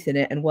truth in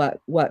it and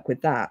work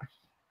with that.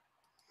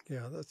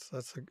 Yeah,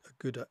 that's a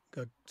good,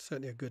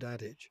 certainly a good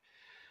adage.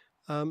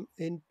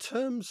 In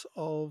terms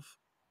of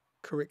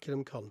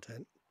curriculum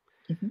content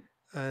Mm-hmm.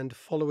 and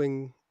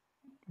following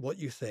what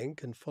you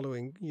think and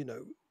following,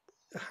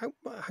 how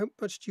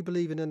much do you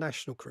believe in a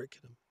national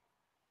curriculum?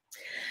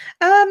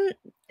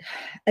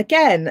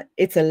 Again,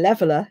 it's a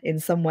leveler in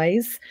some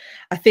ways.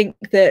 I think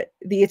that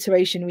the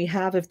iteration we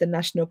have of the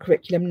national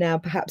curriculum now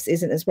perhaps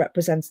isn't as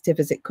representative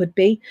as it could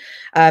be,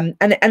 and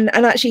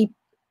actually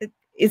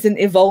isn't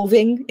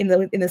evolving in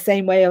the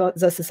same way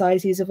as our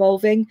society is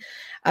evolving.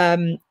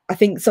 I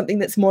think something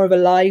that's more of a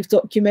live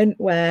document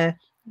where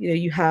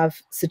you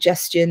have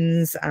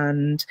suggestions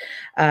and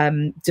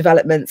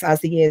developments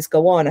as the years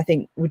go on, I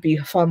think would be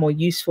a far more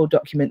useful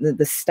document than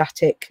the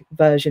static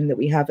version that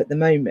we have at the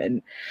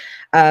moment.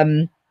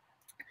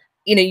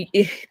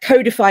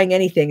 Codifying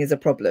anything is a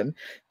problem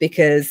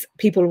because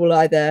people will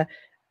either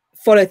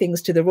follow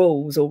things to the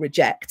rules or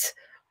reject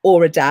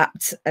or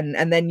adapt,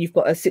 and then you've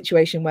got a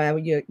situation where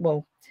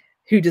well,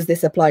 who does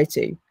this apply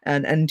to,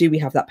 and do we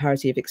have that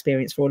parity of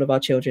experience for all of our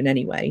children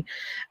anyway?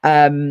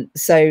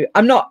 So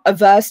I'm not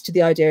averse to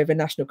the idea of a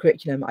national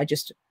curriculum. I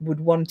just would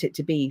want it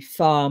to be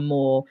far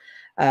more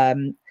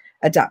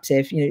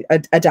adaptive,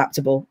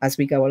 adaptable as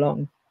we go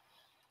along.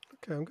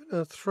 Okay, I'm going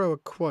to throw a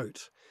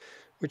quote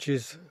which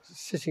is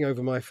sitting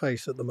over my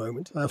face at the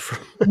moment.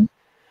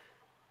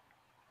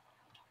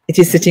 It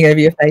is sitting over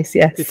your face,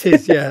 yes. It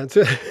is, yeah.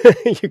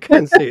 You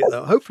can see it,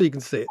 though. Hopefully you can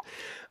see it.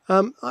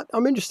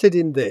 I'm interested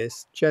in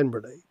this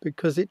generally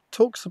because it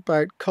talks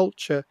about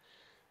culture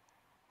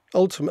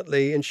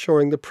ultimately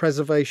ensuring the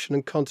preservation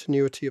and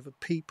continuity of a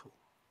people.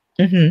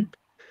 Mm-hmm.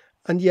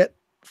 And yet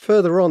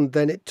further on,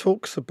 then it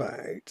talks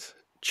about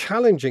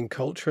challenging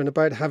culture and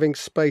about having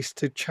space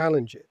to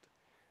challenge it.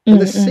 And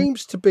there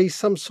seems to be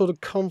some sort of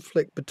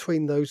conflict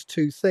between those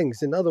two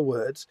things. In other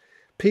words,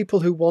 people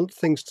who want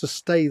things to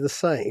stay the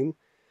same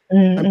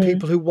and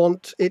people who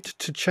want it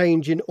to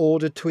change in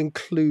order to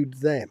include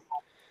them.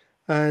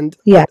 And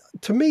yeah,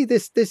 to me,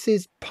 this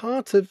is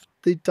part of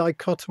the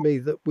dichotomy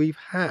that we've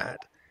had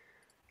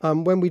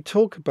when we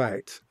talk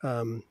about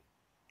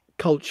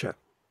culture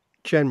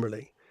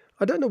generally.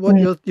 I don't know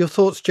what your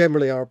thoughts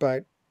generally are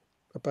about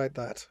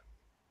that.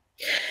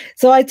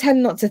 So I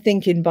tend not to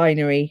think in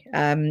binary.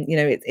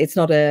 It's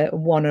not a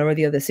one or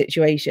the other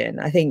situation.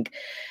 I think,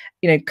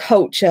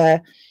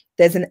 culture,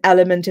 there's an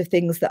element of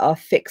things that are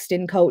fixed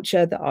in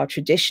culture, that are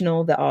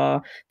traditional, that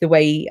are the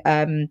way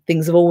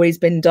things have always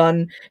been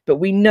done. But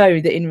we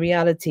know that in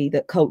reality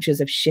that cultures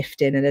have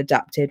shifted and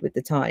adapted with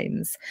the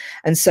times.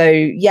 And so,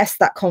 yes,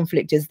 that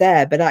conflict is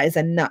there, but that is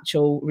a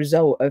natural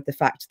result of the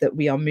fact that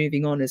we are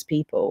moving on as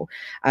people,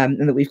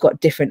 and that we've got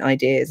different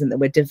ideas and that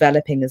we're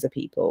developing as a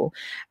people.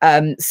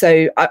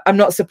 So I'm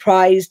not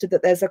surprised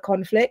that there's a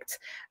conflict.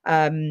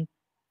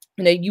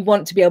 You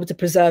want to be able to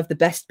preserve the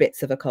best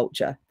bits of a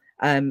culture.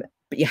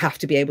 But you have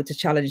to be able to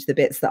challenge the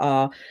bits that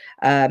are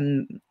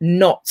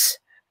not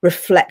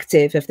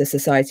reflective of the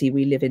society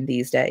we live in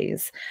these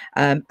days.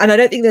 And I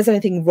don't think there's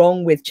anything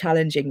wrong with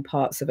challenging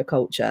parts of a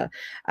culture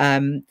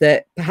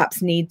that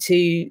perhaps need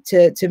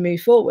to move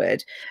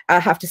forward.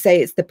 I have to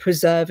say it's the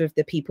preserve of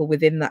the people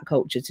within that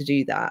culture to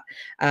do that.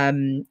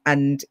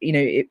 And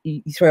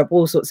you throw up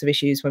all sorts of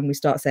issues when we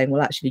start saying,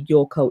 well, actually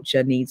your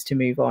culture needs to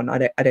move on. I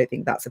don't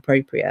think that's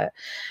appropriate.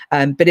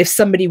 But if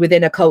somebody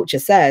within a culture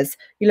says,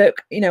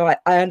 look,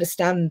 I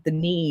understand the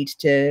need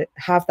to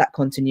have that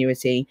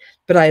continuity,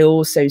 but I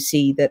also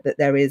see that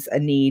there is a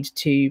need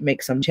to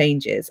make some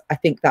changes, I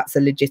think that's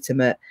a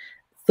legitimate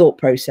thought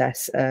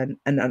process, and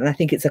I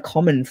think it's a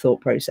common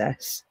thought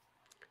process.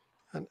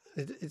 And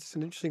it's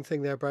an interesting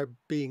thing there about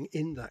being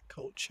in that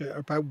culture,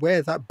 about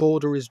where that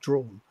border is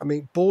drawn. I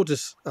mean,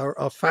 borders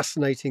are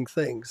fascinating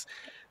things.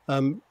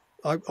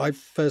 I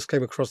first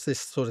came across this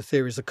sort of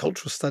theory as a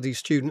cultural studies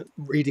student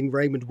reading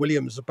Raymond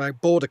Williams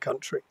about border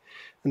country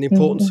and the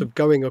importance of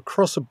going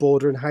across a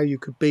border and how you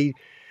could be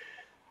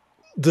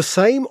the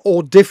same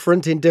or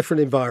different in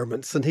different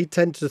environments. And he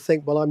tended to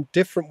think, well, I'm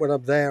different when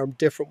I'm there. I'm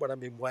different when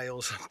I'm in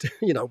Wales.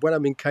 When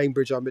I'm in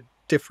Cambridge, I'm a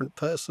different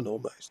person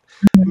almost.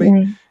 I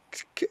mean,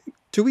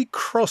 do we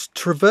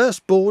traverse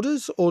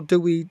borders, or do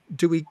we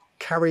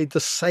carry the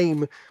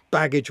same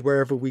baggage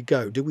wherever we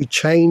go? Do we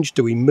change?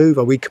 Do we move?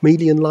 Are we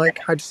chameleon-like?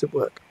 How does it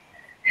work?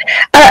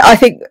 I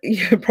think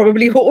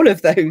probably all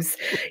of those.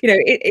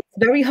 It's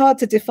very hard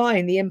to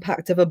define the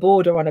impact of a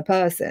border on a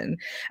person.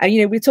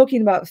 And we're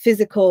talking about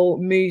physical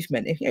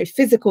movement.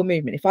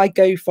 If I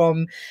go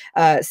from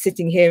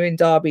sitting here in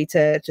Derby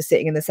to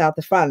sitting in the south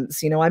of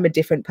France, I'm a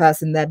different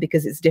person there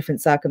because it's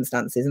different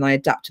circumstances, and I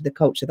adapt to the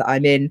culture that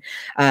I'm in.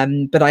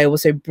 But I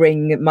also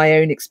bring my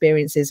own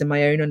experiences and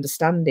my own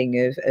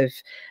understanding of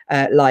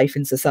life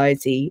and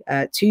society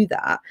to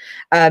that.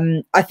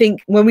 I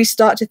think when we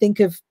start to think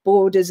of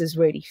borders as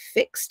really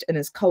fixed and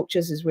as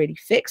cultures as really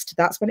fixed,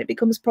 that's when it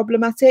becomes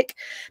problematic,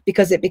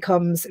 because it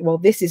becomes, well,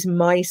 this is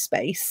my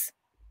space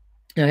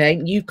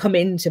Okay, you come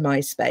into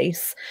my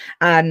space,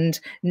 and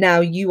now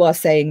you are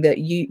saying that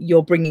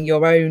you're bringing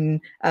your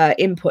own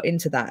input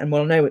into that. And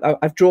well, no,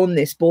 I've drawn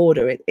this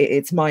border.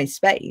 It's my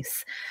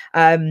space,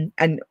 and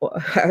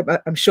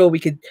I'm sure we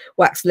could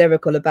wax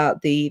lyrical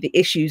about the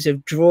issues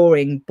of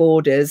drawing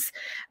borders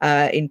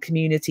in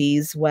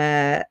communities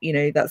where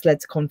that's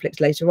led to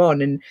conflict later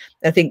on. And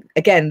I think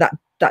again that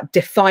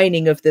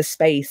defining of the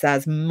space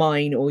as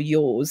mine or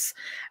yours,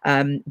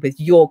 with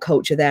your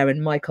culture there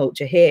and my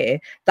culture here,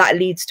 that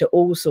leads to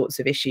all sorts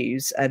of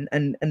issues, and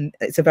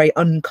it's a very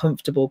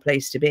uncomfortable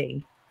place to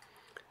be.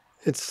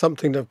 It's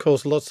something that, of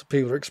course, lots of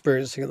people are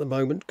experiencing at the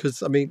moment,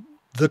 because, I mean,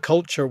 the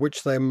culture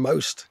which they're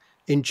most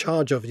in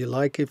charge of, you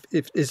like, if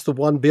is the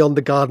one beyond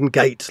the garden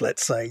gate,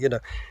 let's say,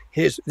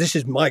 this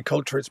is my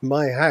culture, it's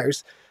my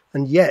house.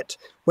 And yet,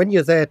 when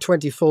you're there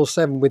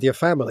 24/7 with your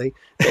family,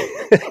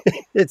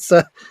 it's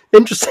a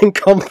interesting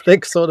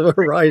conflict sort of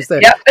arise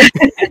there. Yep.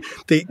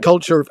 The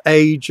culture of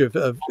age,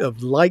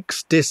 of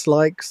likes,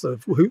 dislikes,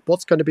 of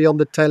what's going to be on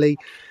the telly,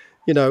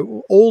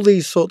 all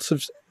these sorts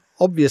of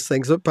obvious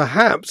things. But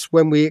perhaps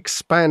when we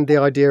expand the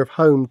idea of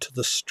home to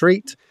the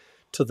street,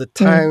 to the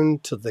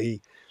town, to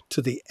the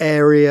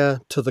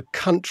area, to the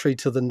country,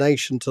 to the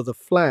nation, to the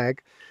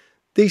flag,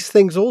 these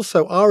things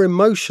also are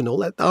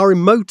emotional, are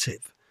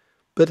emotive.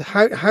 But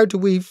how do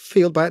we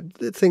feel about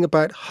the thing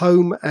about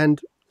home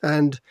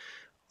and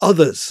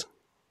others?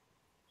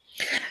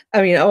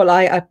 I mean, well,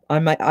 I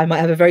might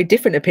have a very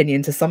different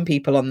opinion to some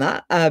people on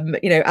that.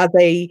 As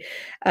a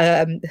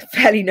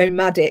fairly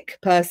nomadic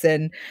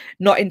person,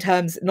 not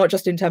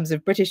just in terms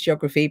of British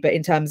geography, but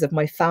in terms of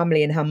my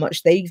family and how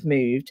much they've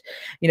moved.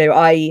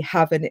 I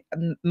have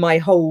my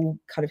whole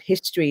kind of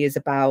history is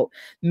about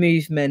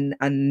movement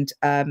and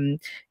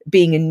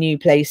being in new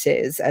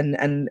places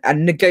and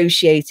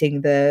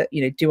negotiating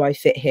do I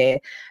fit here?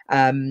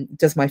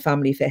 Does my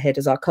family fit here?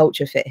 Does our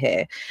culture fit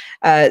here?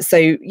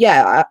 So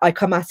yeah, I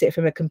come at it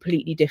from a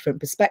completely different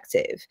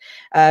perspective.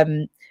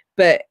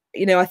 But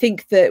I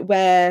think that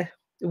where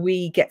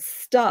we get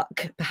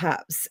stuck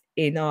perhaps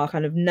in our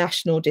kind of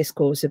national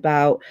discourse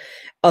about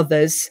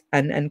others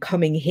and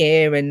coming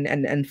here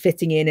and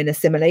fitting in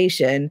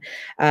assimilation,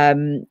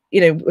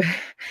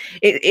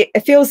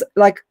 it feels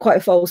like quite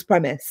a false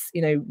premise.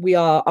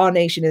 Our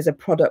nation is a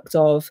product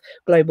of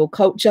global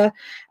culture.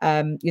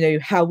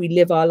 How we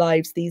live our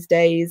lives these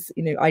days,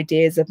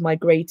 ideas have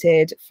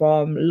migrated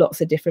from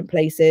lots of different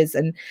places,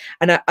 and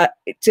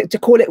to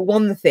call it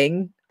one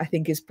thing, I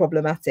think, is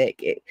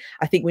problematic.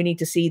 I think we need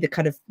to see the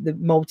kind of the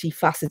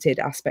multifaceted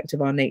aspect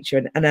of our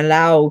nature and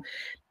allow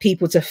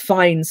people to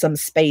find some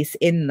space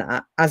in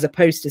that, as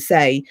opposed to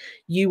say,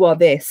 you are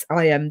this,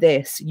 I am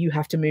this, you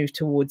have to move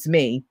towards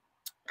me.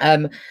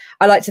 I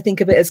like to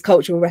think of it as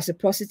cultural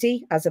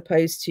reciprocity, as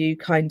opposed to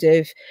kind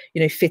of,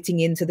 fitting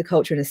into the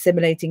culture and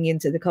assimilating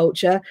into the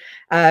culture.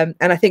 And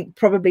I think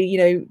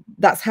probably,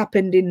 that's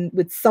happened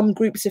with some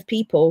groups of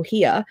people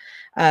here.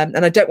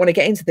 And I don't want to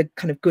get into the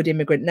kind of good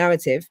immigrant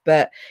narrative,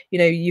 but,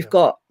 you've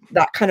got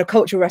that kind of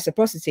cultural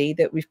reciprocity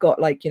that we've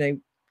got, like,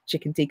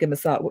 chicken tikka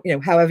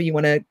masala, however you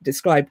want to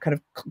describe kind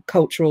of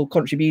cultural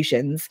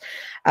contributions.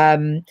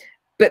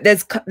 But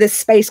there's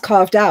space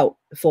carved out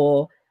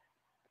for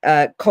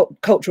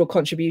cultural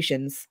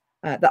contributions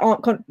that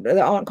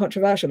aren't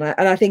controversial,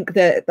 and I think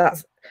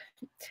that's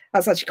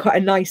actually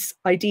quite a nice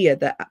idea,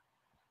 that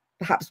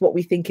perhaps what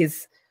we think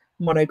is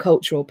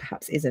monocultural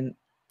perhaps isn't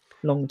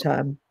long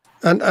term.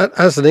 And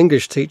as an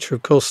English teacher,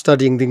 of course,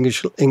 studying the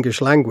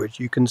English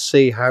language, you can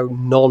see how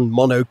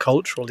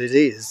non-monocultural it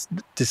is,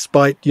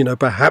 despite,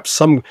 perhaps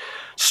some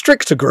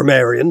stricter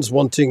grammarians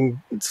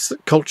wanting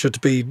culture to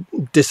be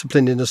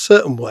disciplined in a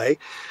certain way.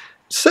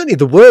 Certainly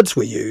the words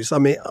we use, I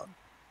mean,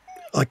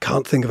 I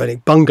can't think of any.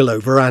 Bungalow,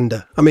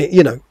 veranda. I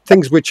mean,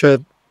 things which are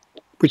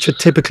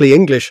typically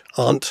English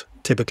aren't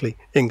typically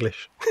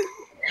English.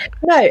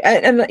 No,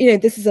 and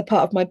this is a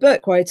part of my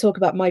book where I talk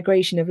about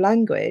migration of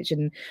language,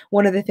 and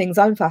one of the things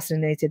I'm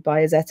fascinated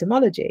by is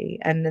etymology.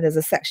 And there's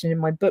a section in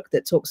my book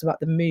that talks about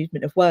the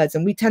movement of words,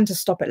 and we tend to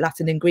stop at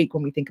Latin and Greek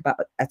when we think about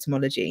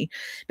etymology.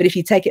 But if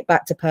you take it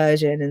back to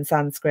Persian and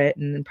Sanskrit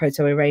and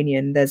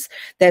Proto-Iranian, there's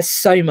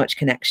so much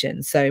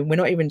connection. So we're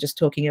not even just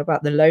talking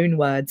about the loan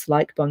words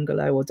like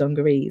bungalow or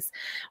dungarees.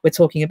 We're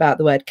talking about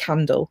the word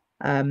candle,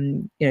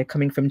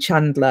 coming from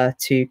chandler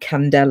to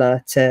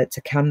candela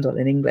to candle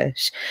in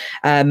English,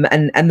 and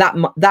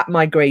that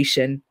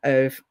migration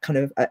of kind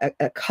of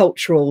a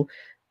cultural,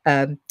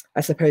 I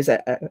suppose,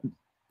 a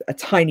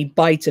tiny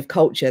bite of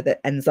culture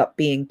that ends up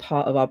being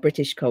part of our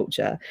British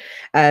culture,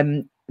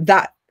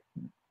 that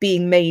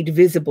being made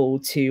visible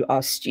to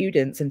our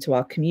students and to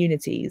our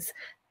communities.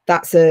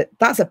 That's a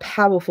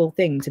powerful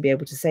thing to be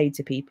able to say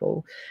to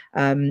people,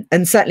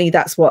 and certainly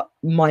that's what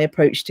my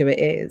approach to it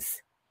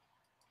is.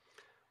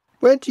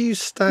 Where do you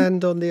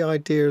stand on the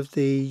idea of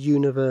the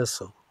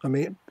universal? I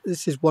mean,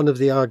 this is one of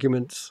the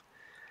arguments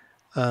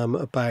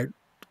about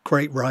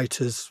great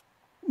writers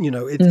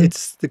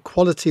it's the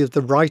quality of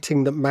the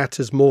writing that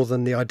matters more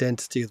than the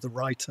identity of the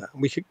writer.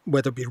 We could,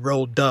 whether it be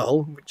Roald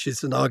Dahl, which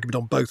is an argument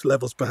on both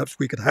levels, perhaps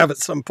we could have at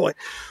some point,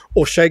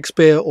 or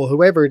Shakespeare, or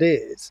whoever it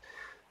is,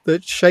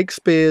 that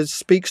Shakespeare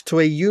speaks to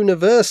a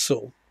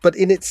universal, but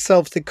in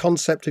itself, the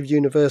concept of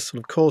universal,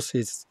 of course,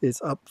 is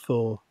up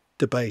for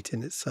debate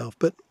in itself.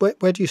 But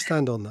where do you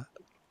stand on that?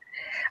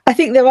 I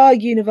think there are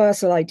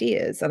universal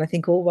ideas, and I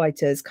think all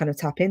writers kind of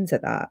tap into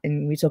that.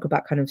 And we talk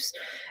about kind of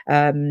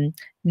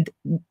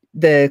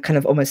the kind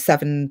of almost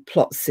 7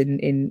 plots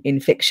in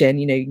fiction.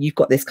 You've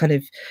got this kind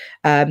of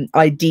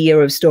idea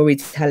of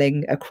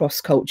storytelling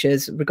across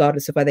cultures,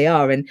 regardless of where they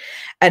are,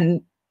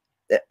 and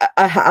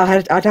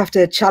I'd have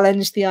to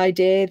challenge the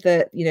idea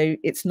that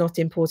it's not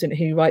important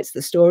who writes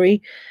the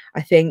story.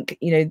 I think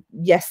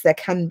yes, there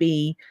can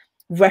be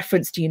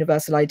reference to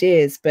universal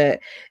ideas, but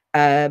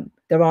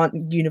there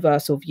aren't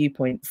universal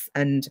viewpoints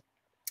and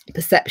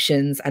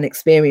perceptions and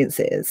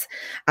experiences.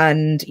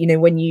 And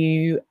when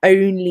you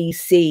only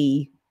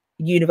see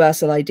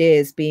universal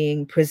ideas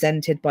being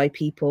presented by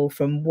people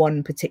from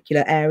one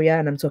particular area,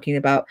 and I'm talking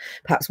about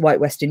perhaps white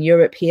Western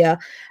Europe here,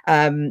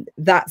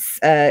 that's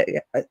I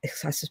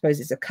suppose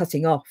it's a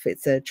cutting off,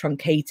 it's a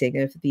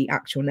truncating of the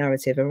actual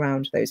narrative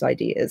around those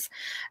ideas.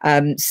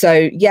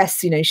 So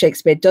yes,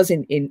 Shakespeare does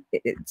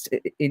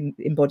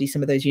embody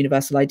some of those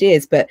universal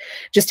ideas, but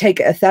just take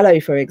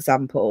Othello for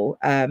example.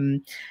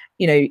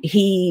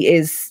 He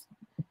is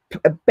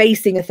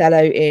basing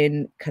Othello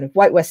in kind of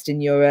white Western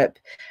Europe,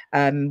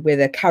 with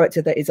a character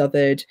that is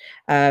othered,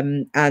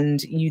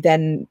 and you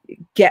then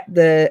get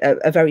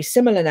a very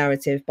similar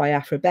narrative by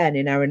Aphra Behn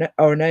in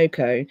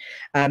Orinoco,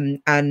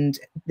 and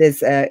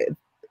there's a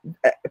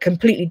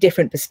completely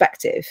different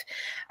perspective.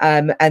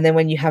 And then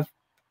when you have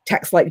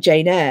texts like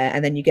Jane Eyre,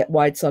 and then you get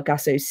Wide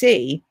Sargasso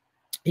Sea,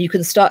 you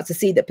can start to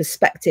see that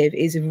perspective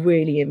is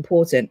really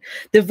important.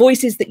 The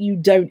voices that you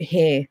don't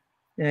hear.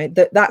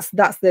 That's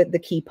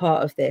the key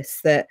part of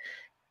this, that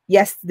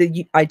yes,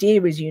 the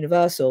idea is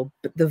universal,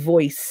 but the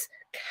voice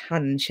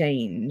can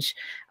change,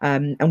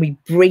 and we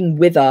bring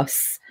with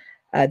us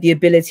the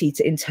ability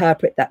to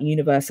interpret that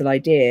universal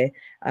idea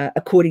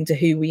according to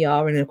who we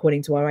are and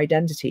according to our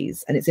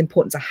identities, and it's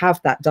important to have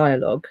that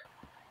dialogue.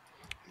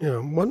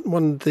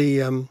 One of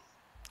the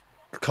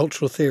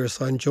cultural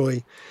theorists I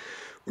enjoy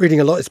reading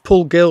a lot is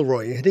Paul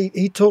Gilroy, and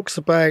he talks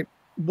about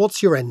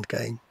what's your end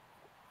game.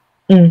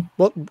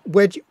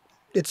 Where do you,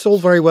 it's all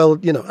very well,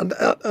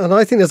 and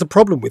I think there's a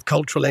problem with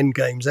cultural end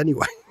games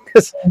anyway,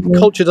 because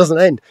culture doesn't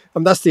end,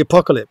 and that's the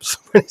apocalypse.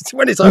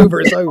 When it's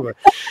over, it's over.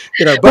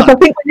 But I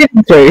think we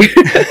didn't do.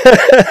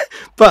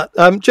 But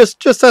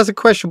just as a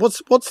question,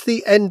 what's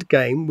the end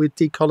game with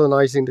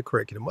decolonising the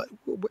curriculum?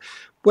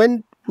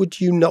 When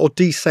would you know, or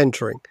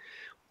decentering?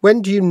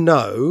 When do you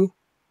know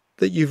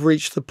that you've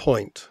reached the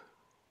point?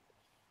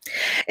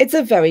 It's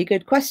a very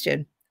good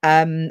question.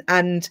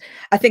 And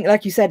I think,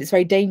 like you said, it's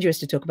very dangerous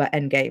to talk about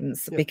end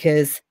games,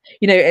 because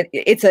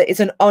it's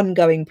an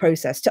ongoing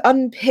process to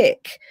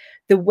unpick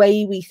the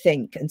way we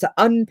think and to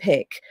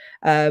unpick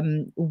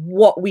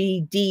what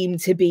we deem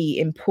to be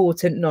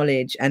important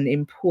knowledge and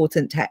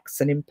important texts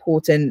and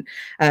important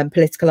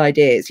political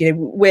ideas.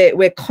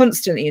 We're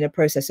constantly in a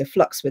process of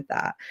flux with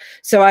that.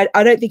 So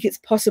I don't think it's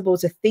possible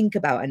to think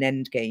about an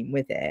end game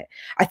with it.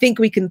 I think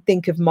we can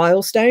think of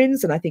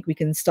milestones, and I think we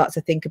can start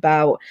to think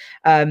about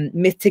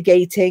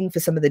mitigating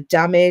for some of the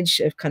damage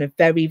of kind of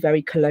very,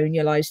 very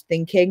colonialized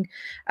thinking.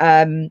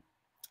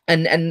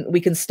 And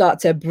we can start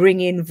to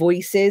bring in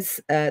voices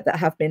that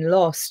have been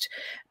lost.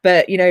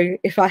 But,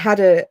 if I had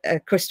a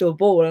crystal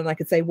ball and I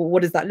could say, well,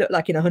 what does that look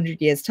like in 100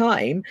 years'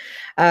 time?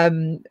 I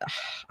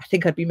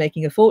think I'd be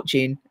making a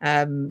fortune.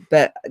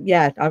 But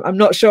yeah, I'm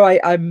not sure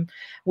I'm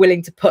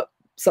willing to put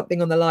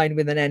something on the line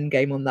with an end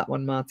game on that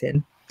one,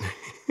 Martin.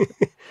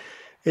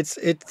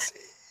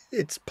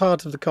 It's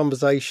part of the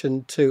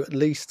conversation to at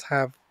least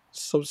have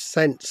some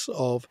sense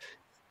of,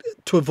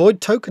 to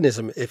avoid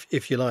tokenism,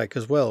 if you like,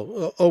 as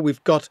well.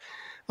 We've got,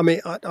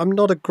 I'm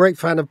not a great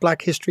fan of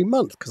Black History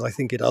Month because I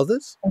think it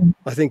others.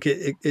 I think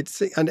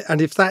it's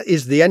and if that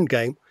is the end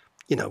game,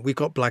 we've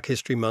got Black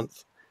History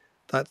Month.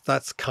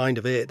 That's kind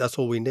of it. That's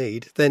all we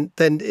need. Then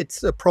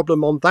it's a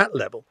problem on that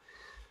level.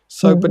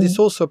 So, but it's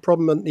also a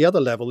problem on the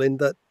other level, in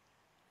that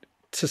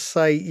to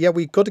say,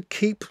 we've got to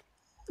keep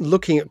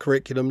looking at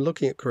curriculum.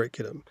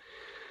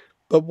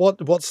 But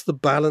what's the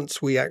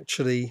balance we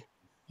actually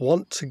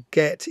want to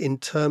get in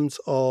terms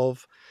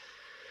of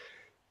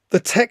the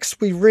text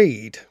we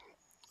read,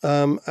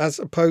 as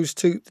opposed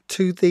to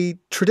the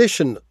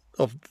tradition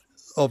of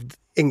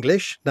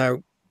English?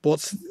 Now,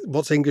 what's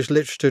English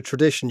literature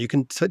tradition? You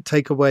can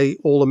take away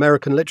all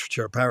American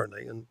literature,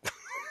 apparently, and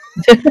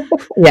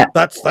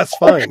that's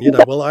fine.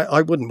 Well,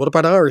 I wouldn't. What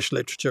about Irish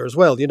literature as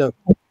well?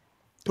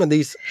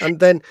 And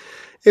then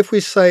if we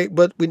say,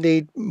 but we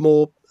need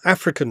more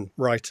African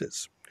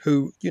writers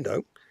who,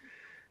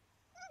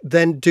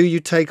 then do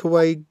you take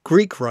away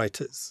Greek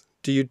writers?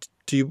 Do you?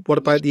 What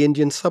about the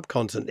Indian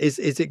subcontinent? Is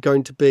it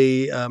going to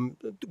be?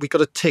 We've got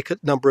to tick a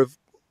number of,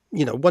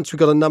 once we've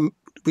got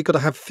we've got to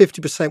have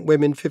 50%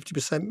 women,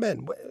 50%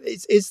 men.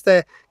 Is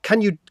there?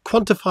 Can you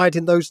quantify it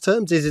in those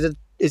terms? Is it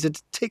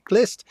a tick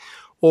list,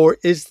 or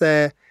is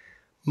there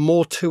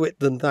more to it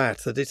than that?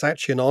 That it's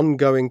actually an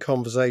ongoing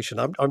conversation.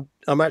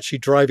 I'm actually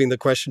driving the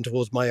question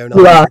towards my own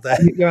answer there.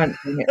 You're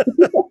answering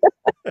it.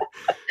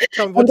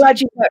 Tom, I'm glad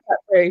you worked that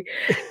through.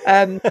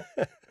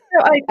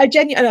 I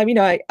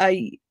genuinely,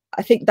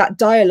 I think that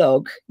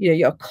dialogue,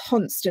 your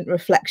constant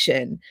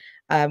reflection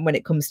when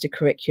it comes to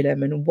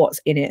curriculum and what's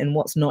in it and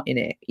what's not in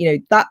it,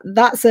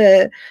 that's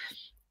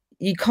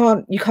you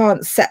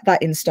can't set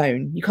that in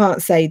stone. You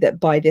can't say that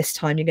by this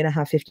time you're going to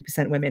have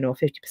 50% women or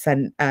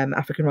 50%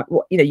 African.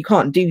 You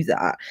can't do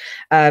that.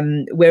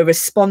 We're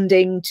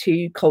responding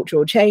to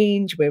cultural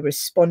change. We're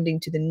responding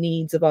to the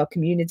needs of our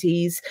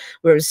communities.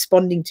 We're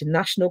responding to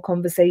national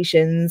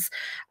conversations.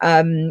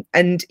 And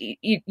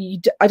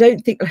I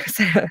don't think, like I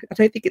say, I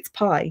don't think it's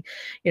pie.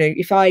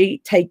 If I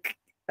take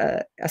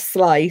a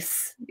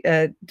slice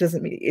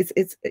doesn't mean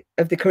it's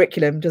of the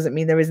curriculum doesn't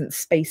mean there isn't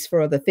space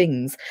for other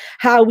things.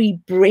 How we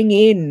bring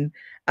in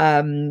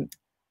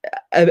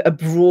a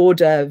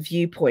broader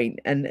viewpoint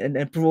and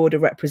a broader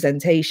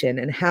representation,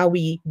 and how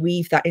we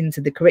weave that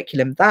into the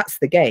curriculum, that's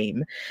the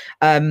game.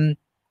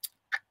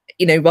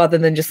 Rather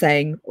than just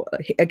saying,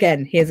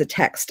 again, here's a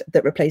text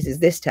that replaces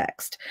this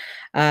text.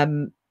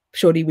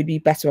 Surely we'd be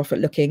better off at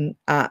looking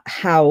at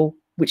how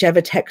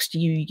whichever text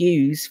you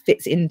use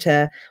fits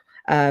into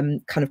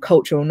kind of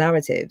cultural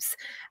narratives,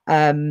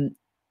 and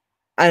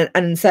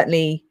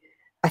certainly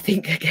I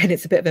think, again,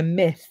 it's a bit of a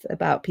myth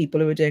about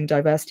people who are doing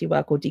diversity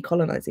work or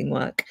decolonizing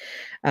work,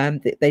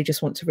 that they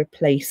just want to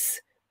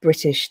replace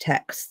British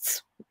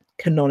texts,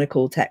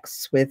 canonical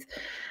texts, with,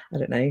 I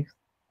don't know,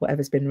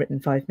 whatever's been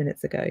written 5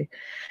 minutes ago.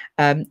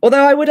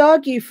 Although I would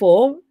argue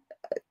for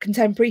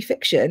contemporary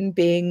fiction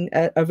being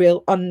a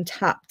real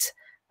untapped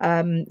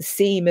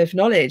seam of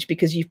knowledge,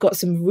 because you've got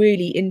some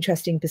really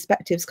interesting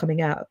perspectives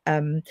coming out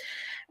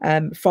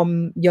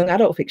from young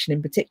adult fiction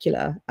in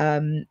particular,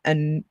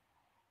 and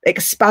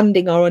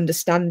expanding our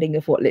understanding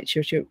of what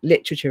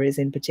literature is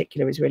in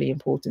particular is really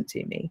important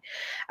to me.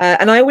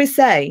 And I always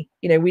say,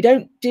 we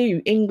don't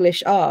do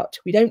English art,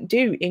 we don't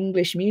do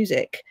English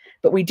music,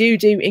 but we do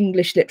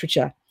English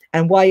literature.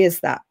 And why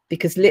is that?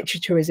 Because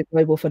literature is a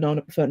global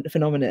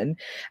phenomenon,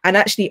 and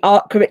actually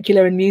art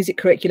curricula and music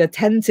curricula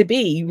tend to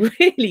be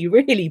really,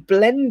 really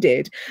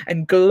blended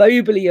and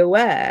globally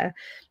aware.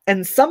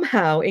 And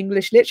somehow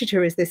English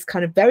literature is this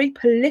kind of very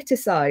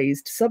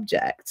politicized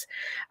subject.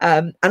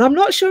 And I'm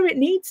not sure it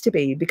needs to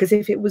be, because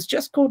if it was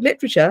just called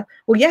literature,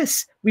 well,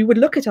 yes, we would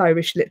look at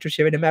Irish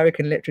literature and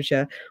American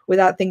literature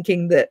without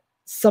thinking that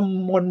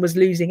someone was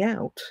losing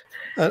out.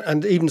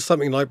 And even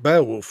something like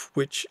Beowulf,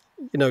 which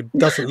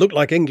doesn't look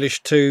like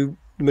English to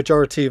the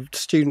majority of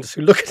students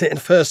who look at it,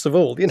 and first of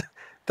all,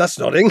 that's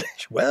not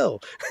English. Well,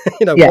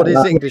 what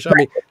is English? I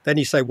mean, then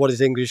you say, what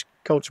is English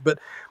culture?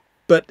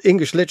 But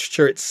English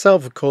literature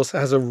itself, of course,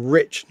 has a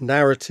rich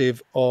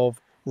narrative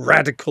of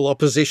radical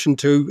opposition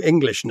to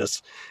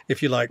Englishness,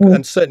 if you like,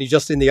 and certainly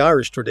just in the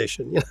Irish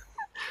tradition,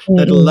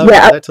 let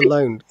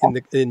alone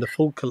in the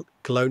full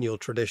colonial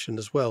tradition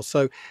as well.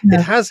 So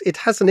it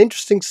has an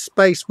interesting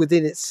space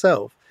within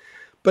itself.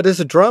 But as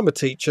a drama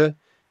teacher,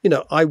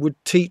 I would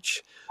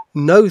teach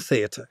no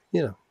theatre,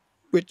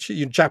 which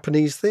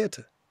Japanese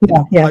theatre.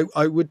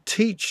 I would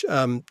teach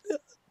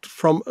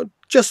from,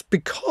 just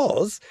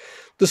because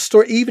the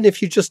story, even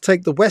if you just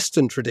take the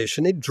Western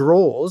tradition, it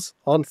draws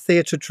on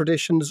theatre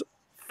traditions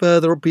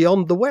further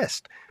beyond the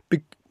West,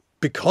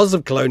 because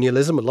of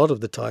colonialism a lot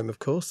of the time, of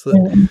course,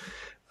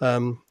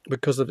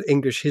 because of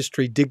English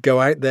history did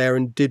go out there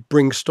and did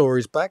bring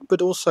stories back,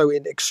 but also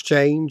in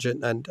exchange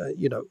and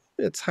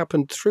it's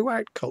happened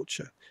throughout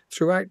culture,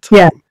 throughout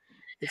time.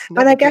 It's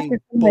never been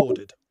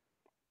bordered.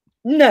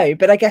 No,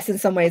 but I guess in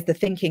some ways the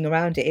thinking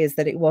around it is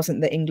that it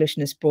wasn't that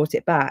Englishness brought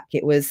it back.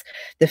 It was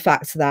the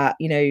fact that,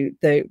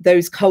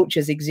 those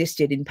cultures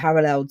existed in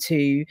parallel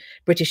to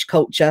British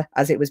culture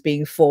as it was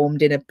being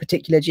formed in a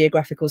particular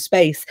geographical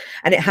space,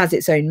 and it has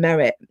its own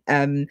merit.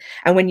 And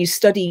when you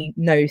study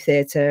No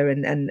theatre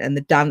and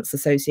the dance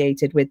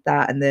associated with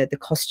that, and the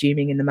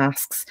costuming and the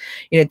masks,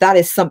 that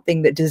is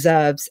something that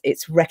deserves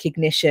its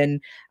recognition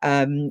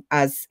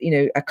as,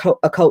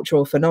 a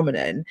cultural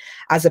phenomenon,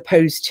 as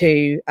opposed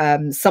to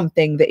something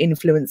that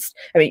influenced,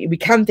 we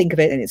can think of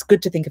it, and it's good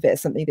to think of it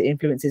as something that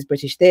influences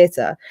British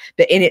theatre,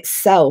 but in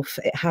itself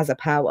it has a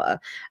power.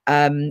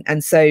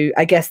 And so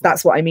I guess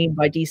that's what I mean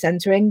by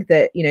decentering,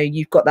 that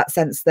you've got that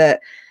sense that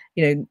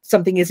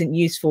something isn't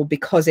useful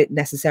because it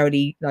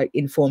necessarily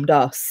informed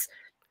us.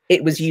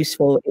 It was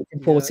useful, it's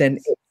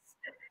important.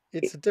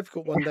 It's a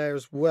difficult one there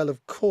as well,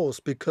 of course,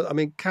 because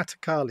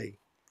katakali,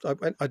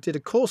 I did a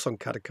course on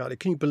katakali,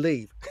 can you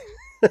believe?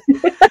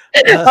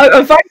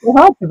 I'm finding it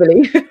hard to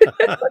believe.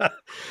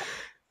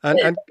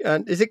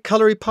 and is it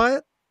Kalari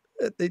Payat?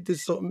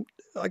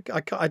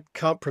 I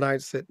can't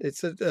pronounce it.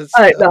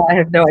 No, I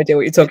have no idea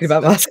what you're talking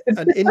about, Martin.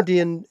 An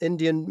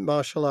Indian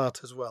martial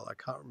art as well. I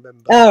can't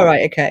remember. Oh,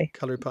 right, okay.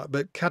 Kalari Payat,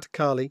 but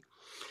Katakali,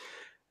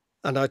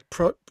 and I'm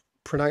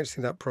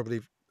pronouncing that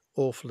probably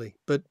awfully.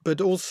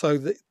 But also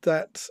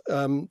that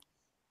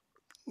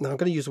now I'm going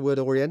to use the word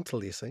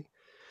Oriental. You see,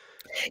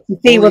 You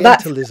see, well,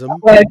 that's a Orientalism.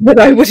 word that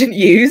I wouldn't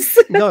use.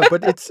 No,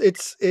 but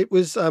it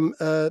was an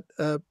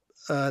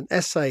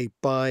essay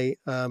by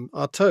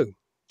Artaud,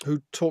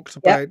 who talked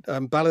Yeah,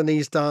 about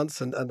Balinese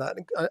dance and that,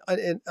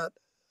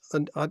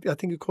 and I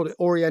think he called it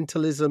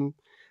Orientalism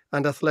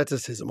and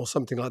athleticism or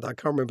something like that. I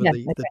can't remember yeah,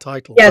 the okay.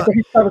 title, Yeah, it's a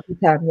historical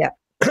term. Yeah.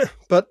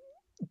 but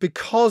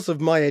because of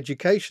my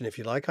education, if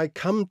you like, I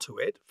come to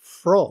it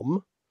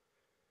from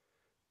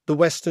the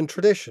Western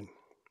tradition.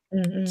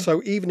 Mm-hmm.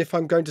 So even if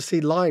I'm going to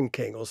see Lion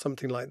King or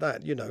something like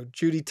that,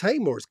 Judy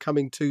Taymor is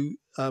coming to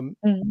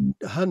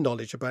her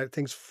knowledge about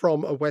things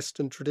from a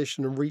Western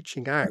tradition and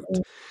reaching out.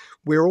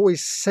 We're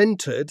always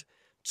centered.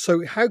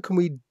 So how can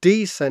we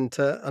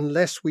decenter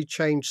unless we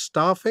change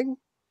staffing,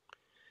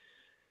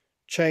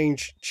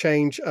 change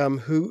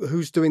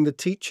who's doing the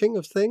teaching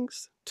of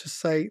things to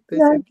say,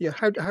 Yeah.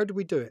 how do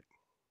we do it?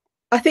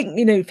 I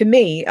think, for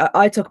me,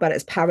 I talk about it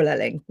as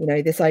paralleling,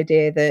 this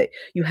idea that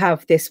you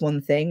have this one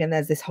thing and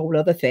there's this whole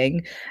other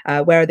thing.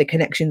 Where are the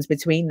connections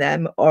between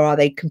them? Or are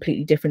they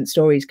completely different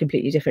stories,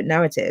 completely different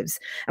narratives?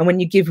 And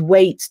when you give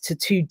weight to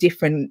two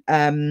different,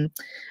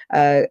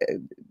 I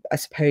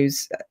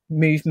suppose,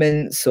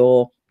 movements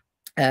or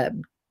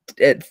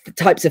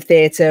types of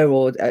theatre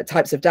or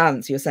types of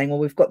dance, you're saying, well,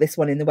 we've got this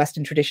one in the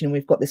Western tradition and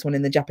we've got this one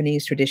in the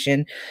Japanese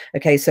tradition.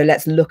 Okay, so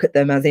let's look at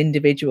them as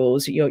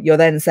individuals. You're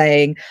then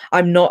saying,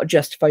 I'm not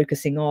just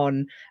focusing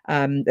on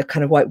the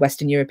kind of white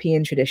Western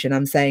European tradition.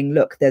 I'm saying,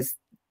 look, there's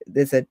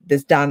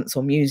dance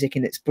or music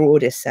in its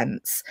broadest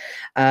sense,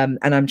 and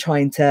I'm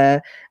trying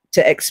to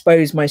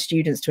expose my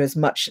students to as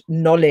much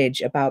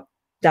knowledge about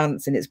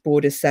dance in its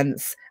broadest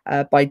sense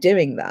by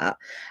doing that.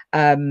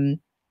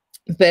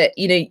 But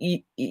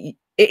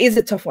it is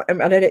a tough one,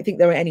 and I don't think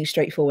there are any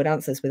straightforward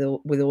answers with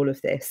all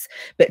of this.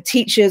 But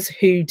teachers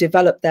who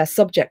develop their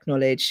subject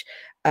knowledge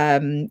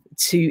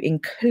to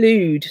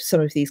include some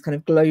of these kind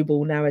of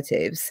global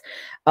narratives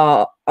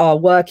are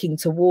working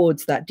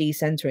towards that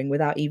decentering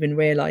without even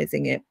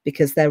realizing it,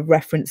 because they're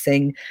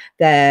referencing,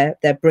 they're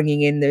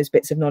bringing in those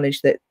bits of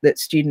knowledge that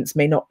students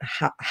may not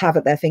have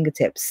at their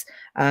fingertips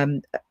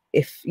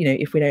if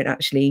we don't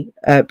actually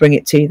bring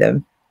it to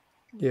them.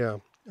 Yeah.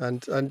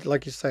 And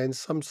like you say, in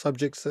some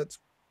subjects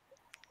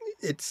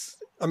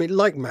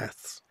like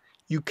maths,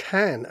 you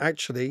can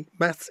actually,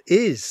 maths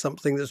is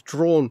something that's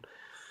drawn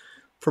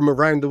from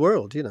around the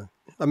world,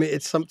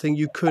 it's something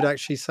you could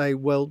actually say,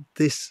 well,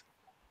 this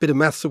bit of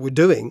maths that we're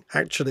doing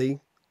actually,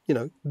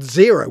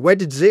 zero, where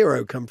did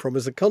zero come from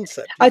as a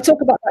concept? I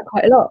talk about that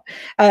quite a lot.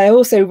 I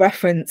also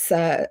reference,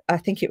 I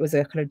think it was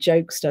a kind of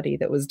joke study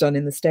that was done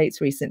in the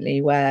States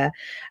recently, where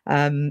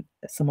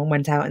someone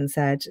went out and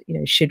said,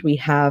 should we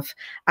have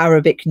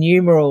Arabic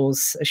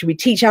numerals? Should we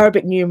teach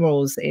Arabic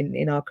numerals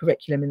in our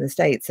curriculum in the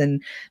States?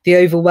 And the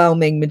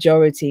overwhelming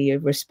majority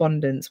of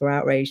respondents were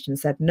outraged and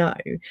said no.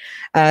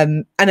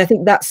 And I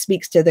think that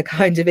speaks to the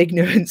kind of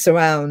ignorance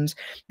around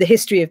the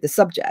history of the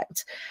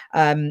subject.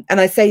 And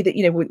I say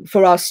that,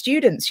 for our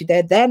students,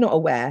 they're not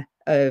aware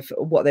of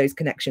what those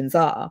connections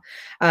are,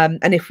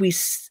 and if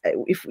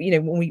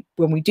when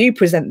we do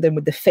present them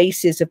with the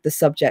faces of the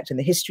subject and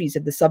the histories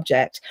of the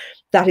subject,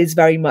 that is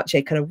very much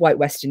a kind of white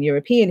Western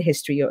European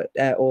history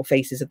or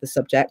faces of the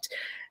subject.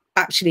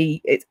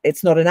 Actually,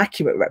 it's not an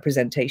accurate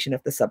representation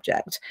of the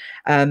subject.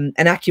 An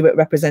accurate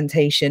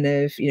representation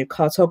of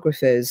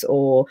cartographers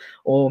or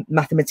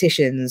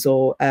mathematicians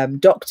or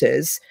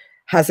doctors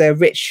has a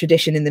rich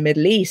tradition in the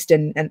Middle East,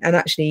 and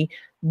actually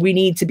we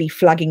need to be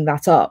flagging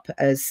that up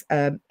as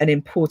an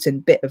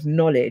important bit of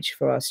knowledge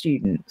for our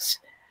students.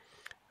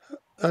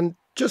 And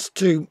just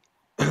to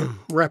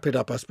wrap it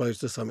up, I suppose,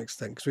 to some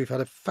extent, because we've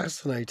had a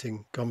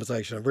fascinating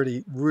conversation. I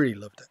really, really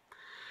loved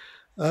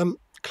it.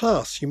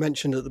 Class, you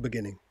mentioned at the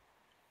beginning.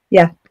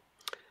 Yeah.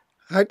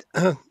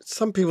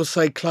 Some people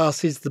say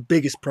class is the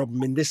biggest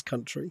problem in this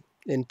country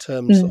in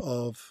terms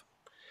of,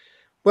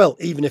 well,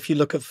 even if you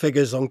look at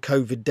figures on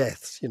COVID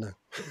deaths,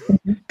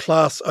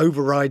 class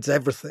overrides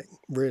everything,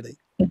 really,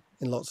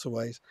 in lots of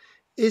ways.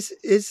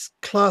 Is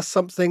class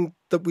something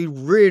that we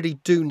really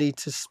do need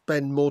to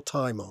spend more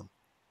time on?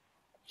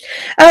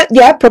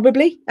 Yeah,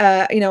 probably.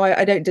 I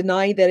don't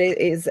deny that it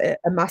is a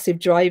massive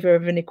driver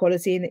of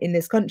inequality in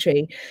this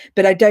country,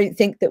 but I don't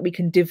think that we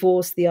can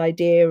divorce the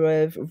idea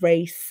of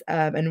race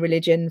and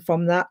religion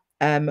from that.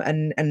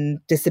 And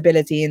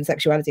disability and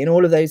sexuality and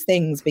all of those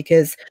things,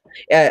 because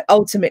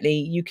ultimately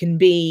you can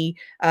be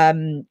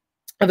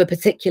of a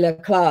particular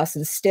class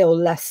and still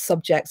less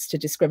subject to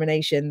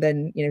discrimination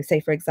than,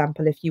 say, for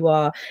example, if you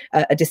are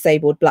a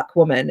disabled Black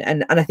woman.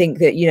 And I think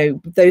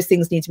that, those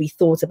things need to be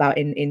thought about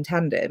in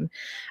tandem.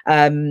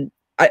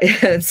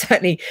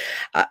 Certainly,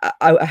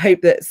 I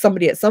hope that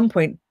somebody at some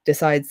point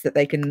decides that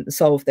they can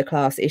solve the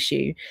class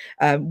issue.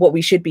 What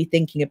we should be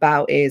thinking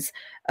about is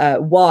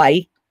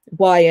why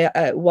why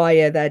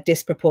are there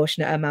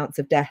disproportionate amounts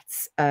of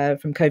deaths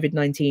from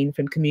COVID-19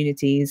 from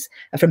communities,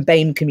 from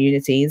BAME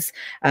communities?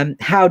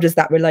 How does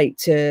that relate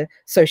to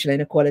social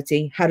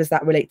inequality? How does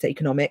that relate to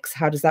economics?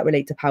 How does that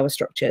relate to power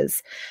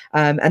structures?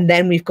 And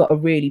then we've got a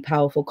really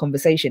powerful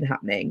conversation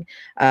happening.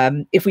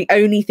 If we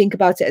only think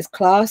about it as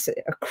class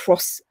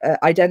across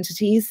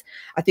identities,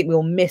 I think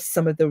we'll miss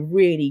some of the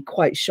really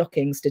quite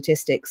shocking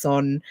statistics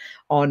on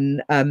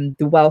the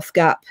wealth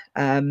gap,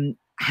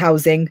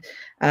 housing,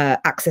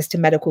 access to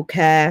medical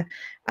care,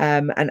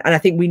 and I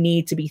think we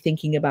need to be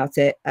thinking about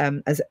it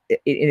as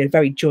in a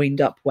very joined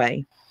up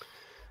way.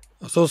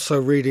 I was also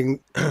reading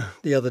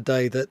the other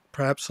day that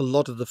perhaps a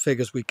lot of the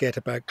figures we get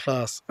about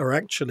class are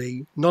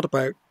actually not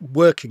about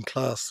working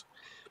class,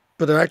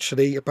 but are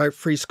actually about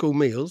free school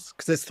meals,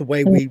 because it's the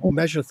way we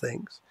measure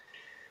things,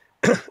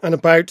 and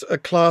about a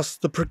class,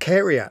 the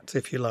precariat,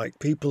 if you like,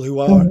 people who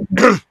are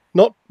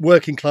not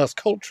working class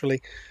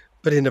culturally,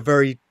 but in a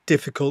very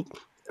difficult...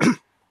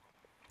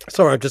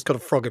 Sorry, I've just got a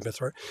frog in my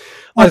throat.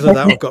 Either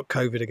that or I've got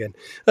COVID again.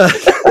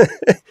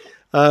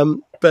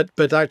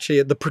 But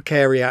actually, the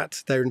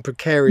precariat, they're in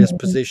precarious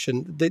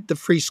position. The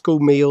free school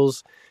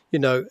meals, you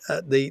know,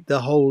 the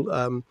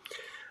whole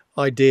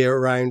idea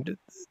around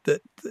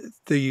that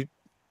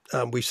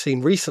we've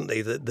seen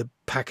recently that the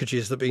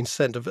packages that have been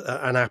sent of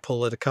an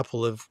apple and a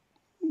couple of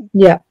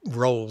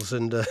rolls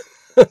and a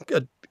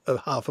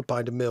half a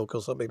pint of milk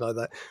or something like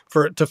that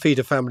to feed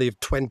a family of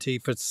 20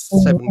 for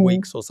 7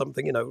 weeks or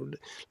something, you know,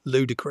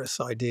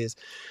 ludicrous ideas.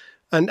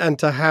 And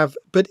to have,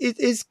 but it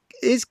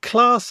is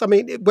class. I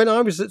mean, when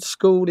I was at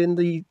school in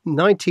the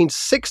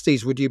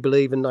 1960s, would you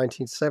believe, in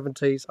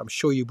 1970s? I'm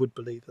sure you would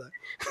believe that.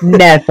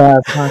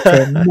 Never,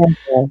 Martin.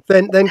 Never.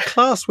 Then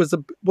class was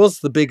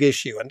the big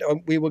issue, and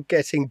we were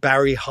getting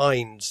Barry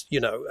Hines,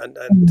 you know, and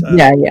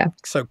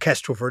so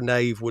Kestrel for a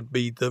Knave would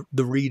be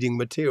the reading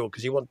material,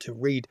 because you want to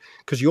read,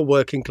 because you're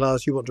working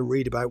class, you want to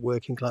read about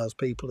working class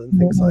people and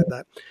things like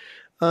that.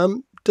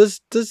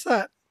 Does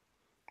that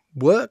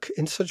work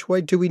in such a way?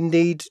 Do we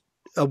need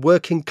a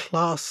working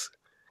class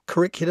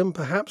curriculum,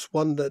 perhaps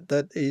one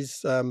that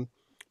is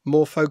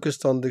more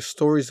focused on the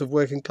stories of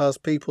working class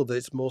people, that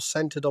is more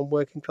centered on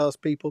working class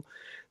people,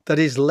 that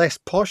is less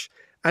posh?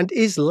 And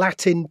is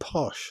Latin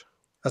posh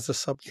as a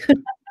subject?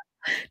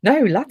 No,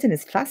 Latin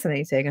is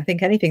fascinating. I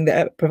think anything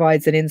that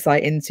provides an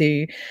insight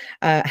into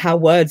how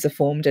words are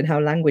formed and how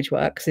language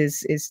works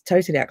is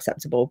totally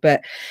acceptable.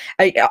 But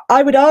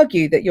I would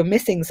argue that you're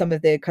missing some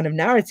of the kind of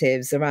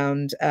narratives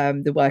around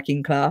the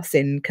working class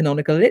in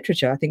canonical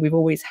literature. I think we've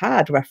always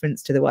had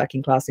reference to the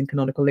working class in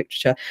canonical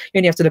literature. You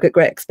only have to look at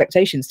Great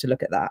Expectations to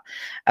look at that.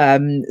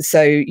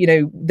 So, you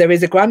know, there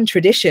is a grand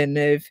tradition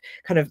of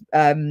kind of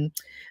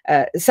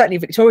certainly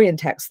Victorian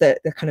texts, the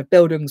kind of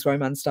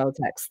Bildungsroman style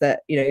texts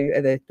that, you know,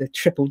 are the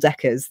triple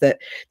deckers that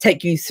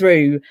take you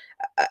through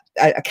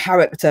a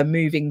character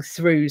moving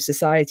through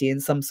society in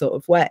some sort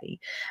of way.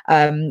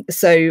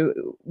 So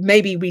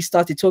maybe we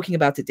started talking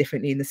about it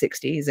differently in the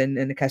 60s and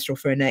A Kestrel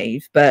for a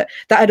Knave, but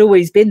that had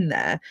always been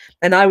there.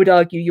 And I would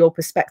argue your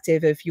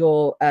perspective of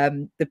your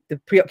the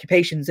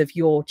preoccupations of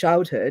your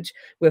childhood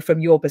were from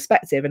your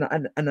perspective.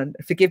 And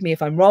forgive me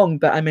if I'm wrong,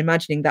 but I'm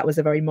imagining that was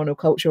a very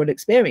monocultural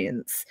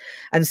experience.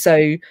 And so,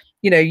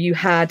 you know, you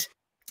had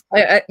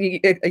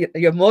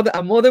I'm more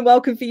than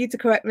welcome for you to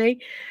correct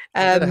me.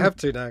 I'm going to have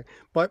to now.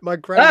 My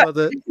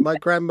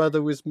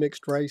grandmother was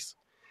mixed race.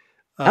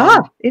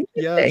 Interesting.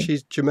 Yeah,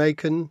 she's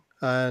Jamaican,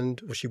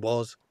 and she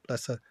was,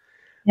 bless her.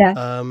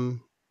 Yeah.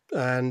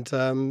 And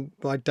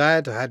my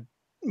dad had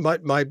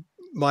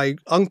my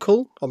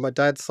uncle on my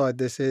dad's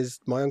side.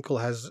 My uncle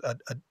has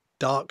a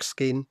dark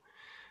skin,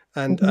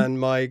 and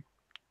my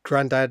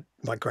dad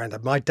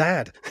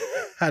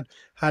had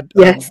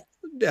yes.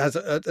 has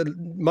a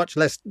much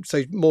less,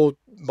 so more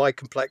my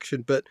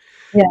complexion, but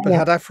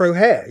had afro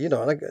hair, you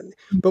know.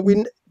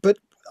 But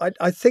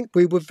I think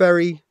we were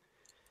very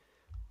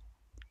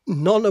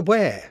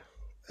non-aware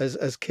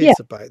as kids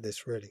about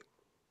this, really.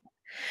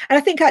 And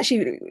I think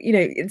actually, you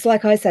know, it's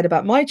like I said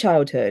about my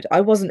childhood,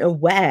 I wasn't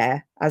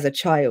aware as a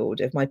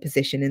child of my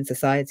position in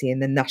society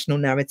and the national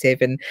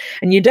narrative. And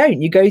you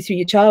go through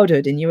your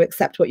childhood and you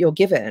accept what you're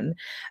given.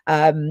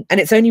 And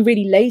it's only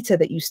really later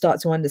that you start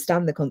to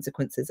understand the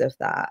consequences of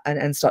that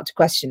and start to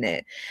question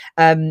it.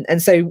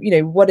 And so, you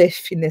know, what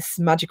if in this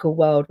magical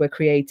world we're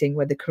creating,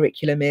 where the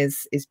curriculum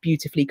is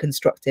beautifully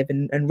constructive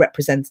and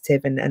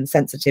representative and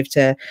sensitive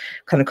to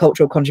kind of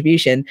cultural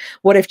contribution,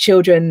 what if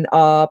children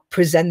are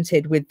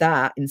presented with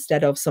that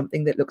instead of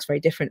something that looks very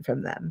different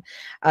from them?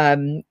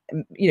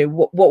 You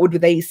know, what would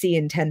they see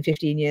in 10,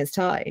 15 years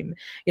time?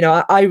 You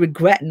know, I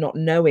regret not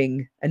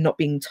knowing and not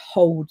being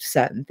told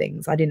certain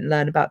things. I didn't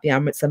learn about the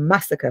Amritsar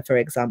massacre, for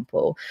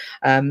example.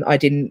 I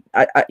didn't,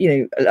 you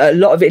know, a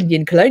lot of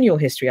Indian colonial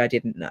history I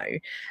didn't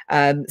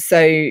know.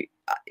 So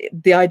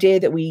the idea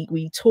that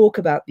we talk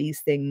about these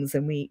things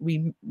and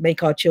we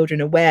make our children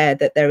aware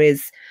that there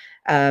is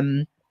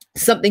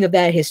something of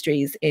their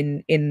histories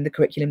in the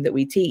curriculum that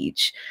we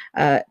teach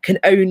can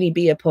only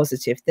be a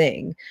positive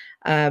thing.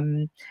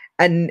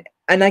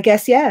 And I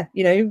guess,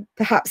 you know,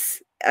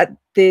 perhaps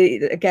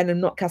again, I'm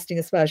not casting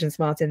aspersions,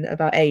 Martin,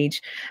 about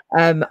age.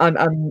 I'm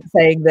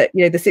saying that,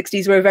 you know, the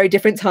 60s were a very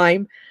different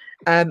time,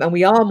 and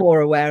we are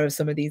more aware of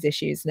some of these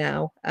issues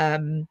now.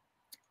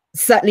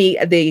 Certainly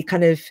the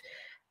kind of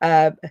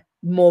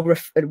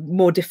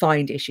more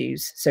defined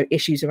issues, so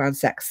issues around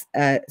sex,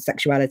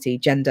 sexuality,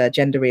 gender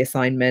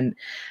reassignment.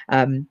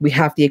 We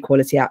have the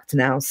Equality Act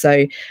now,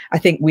 so I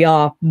think we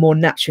are more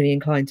naturally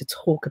inclined to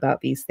talk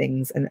about these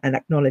things and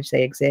acknowledge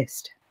they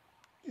exist.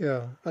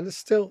 Yeah, and it's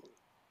still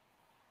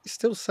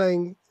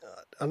saying,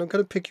 and I'm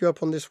going to pick you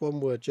up on this one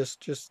word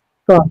just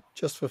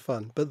for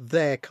fun, but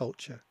their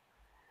culture.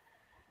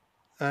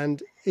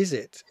 And is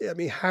it? I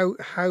mean,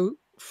 how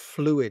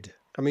fluid?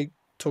 I mean,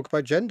 talk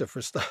about gender for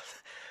a start.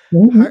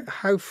 Mm-hmm.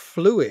 How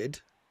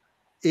fluid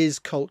is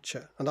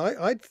culture? And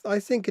I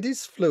think it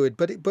is fluid,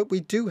 but we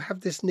do have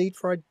this need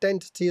for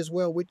identity as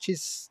well, which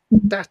is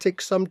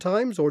static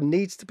sometimes, or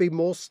needs to be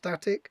more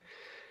static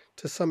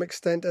to some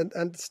extent,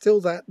 and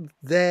still that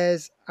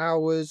theirs,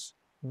 ours,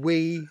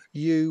 we,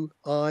 you,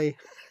 I,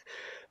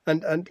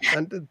 and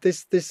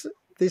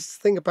this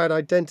thing about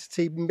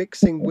identity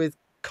mixing with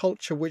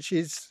culture, which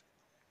is,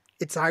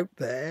 it's out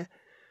there.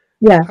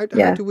 Yeah,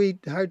 How do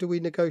we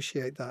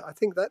negotiate that? I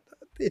think that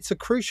it's a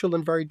crucial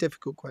and very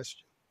difficult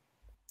question.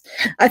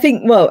 I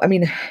think, well, I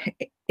mean,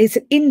 it's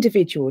an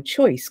individual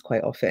choice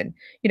quite often.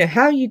 You know,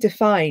 how you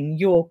define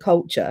your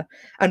culture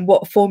and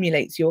what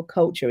formulates your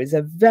culture is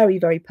a very,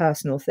 very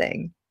personal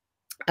thing.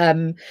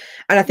 And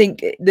I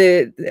think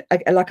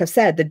like I've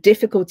said, the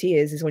difficulty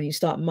is when you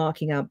start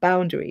marking out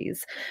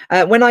boundaries.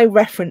 When I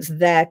reference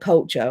their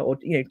culture, or,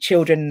 you know,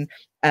 children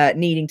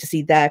needing to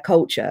see their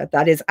culture,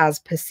 that is as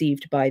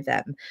perceived by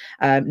them,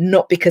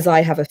 not because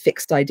I have a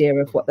fixed idea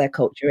of what their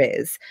culture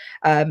is.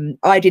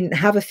 I didn't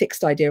have a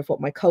fixed idea of what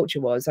my culture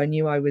was. I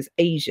knew I was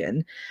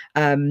Asian,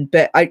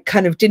 but I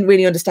kind of didn't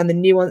really understand the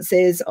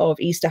nuances of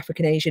East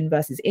African Asian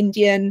versus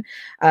Indian,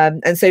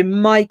 and so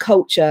my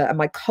culture and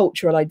my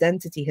cultural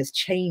identity has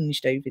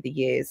changed over the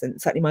years, and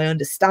certainly my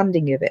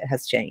understanding of it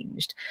has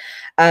changed.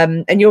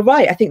 And you're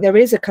right, I think there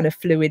is a kind of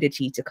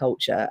fluidity to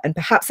culture, and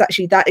perhaps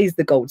actually that is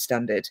the gold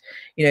standard.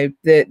 You know,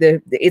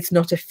 it's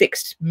not a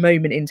fixed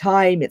moment in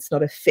time, it's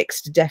not a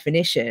fixed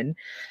definition,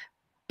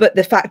 but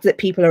the fact that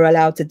people are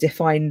allowed to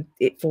define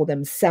it for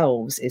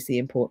themselves is the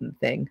important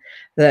thing.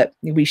 That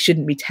we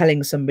shouldn't be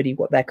telling somebody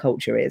what their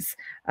culture is.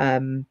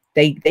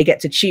 They get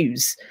to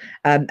choose,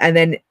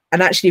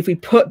 and actually, if we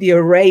put the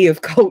array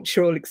of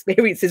cultural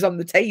experiences on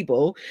the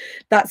table,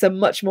 that's a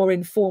much more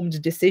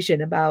informed decision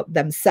about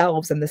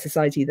themselves and the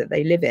society that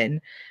they live in,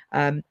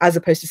 as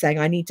opposed to saying,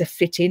 I need to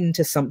fit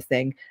into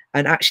something,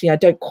 and actually, I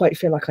don't quite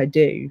feel like I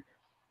do.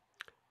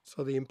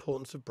 So the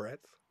importance of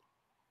breadth.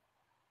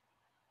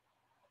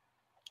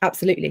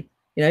 Absolutely.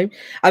 You know,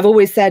 I've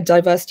always said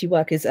diversity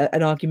work is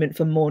an argument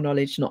for more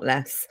knowledge, not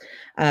less.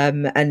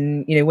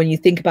 And, you know, when you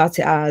think about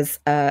it as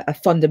a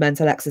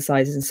fundamental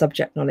exercise in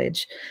subject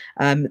knowledge,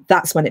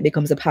 that's when it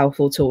becomes a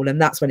powerful tool.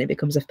 And that's when it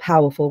becomes a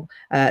powerful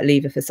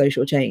lever for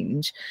social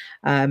change.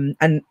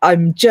 And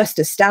I'm just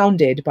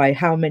astounded by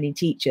how many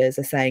teachers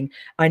are saying,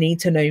 I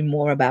need to know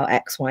more about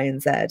X, Y,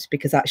 and Z,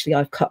 because actually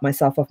I've cut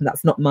myself off and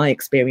that's not my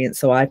experience.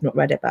 So I've not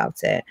read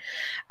about it.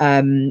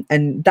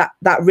 And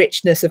that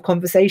richness of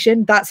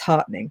conversation, that's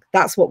heartening.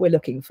 That's what we're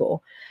looking for.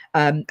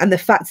 And the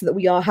fact that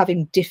we are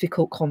having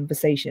difficult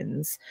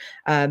conversations.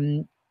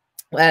 The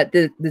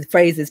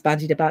phrase is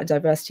bandied about in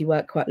diversity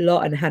work quite a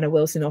lot, and Hannah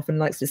Wilson often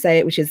likes to say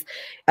it, which is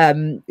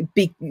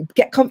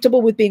get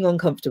comfortable with being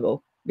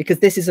uncomfortable, because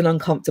this is an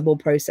uncomfortable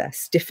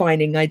process,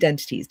 defining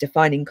identities,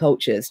 defining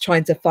cultures,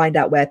 trying to find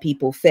out where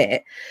people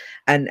fit,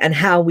 and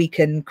how we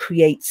can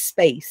create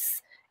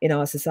space in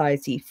our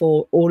society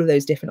for all of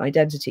those different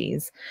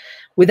identities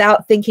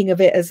without thinking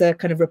of it as a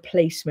kind of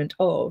replacement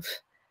of.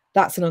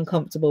 That's an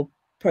uncomfortable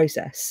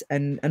process,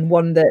 and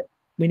one that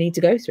we need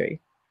to go through.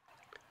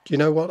 Do you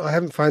know what? I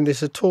haven't found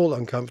this at all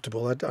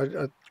uncomfortable.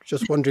 I'm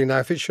just wondering now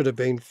if it should have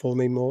been for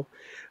me more.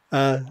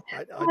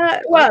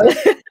 Well,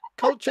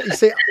 culture. You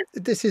see,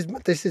 this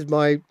is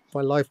my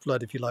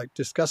lifeblood, if you like,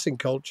 discussing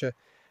culture.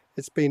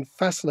 It's been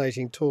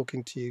fascinating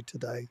talking to you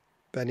today,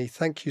 Bennie.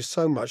 Thank you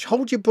so much.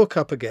 Hold your book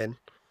up again.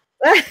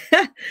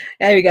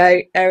 There we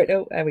go.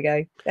 There we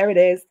go. There it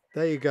is.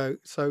 There you go.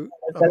 So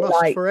a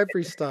must for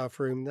every staff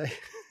room.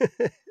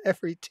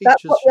 Every teacher.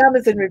 That's what the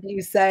Amazon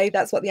reviews say.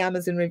 That's what the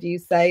Amazon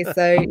reviews say.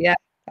 So yeah,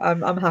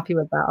 I'm happy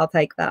with that. I'll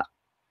take that.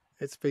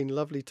 It's been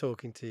lovely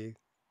talking to you.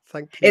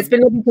 Thank you. It's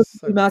been lovely talking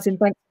to you, Martin.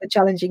 Thanks for the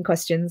challenging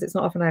questions. It's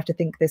not often I have to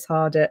think this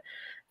hard at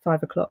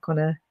 5 o'clock on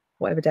a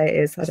whatever day it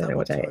is. I don't know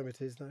what day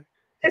it is now.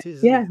 It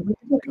is. Yeah,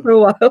 for a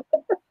while.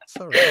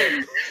 Sorry.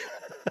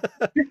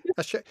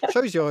 That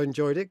shows you I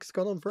enjoyed it. It's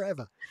gone on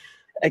forever.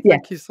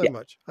 Thank you so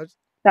much.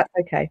 That's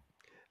okay.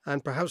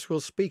 And perhaps we'll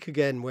speak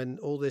again when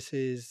all this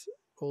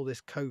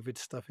COVID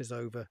stuff is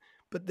over.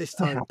 But this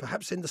time,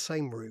 perhaps in the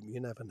same room.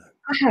 You never know.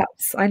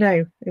 Perhaps. I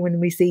know. When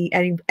we see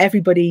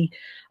everybody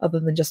other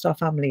than just our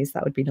families,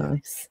 that would be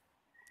nice.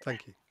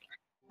 Thank you.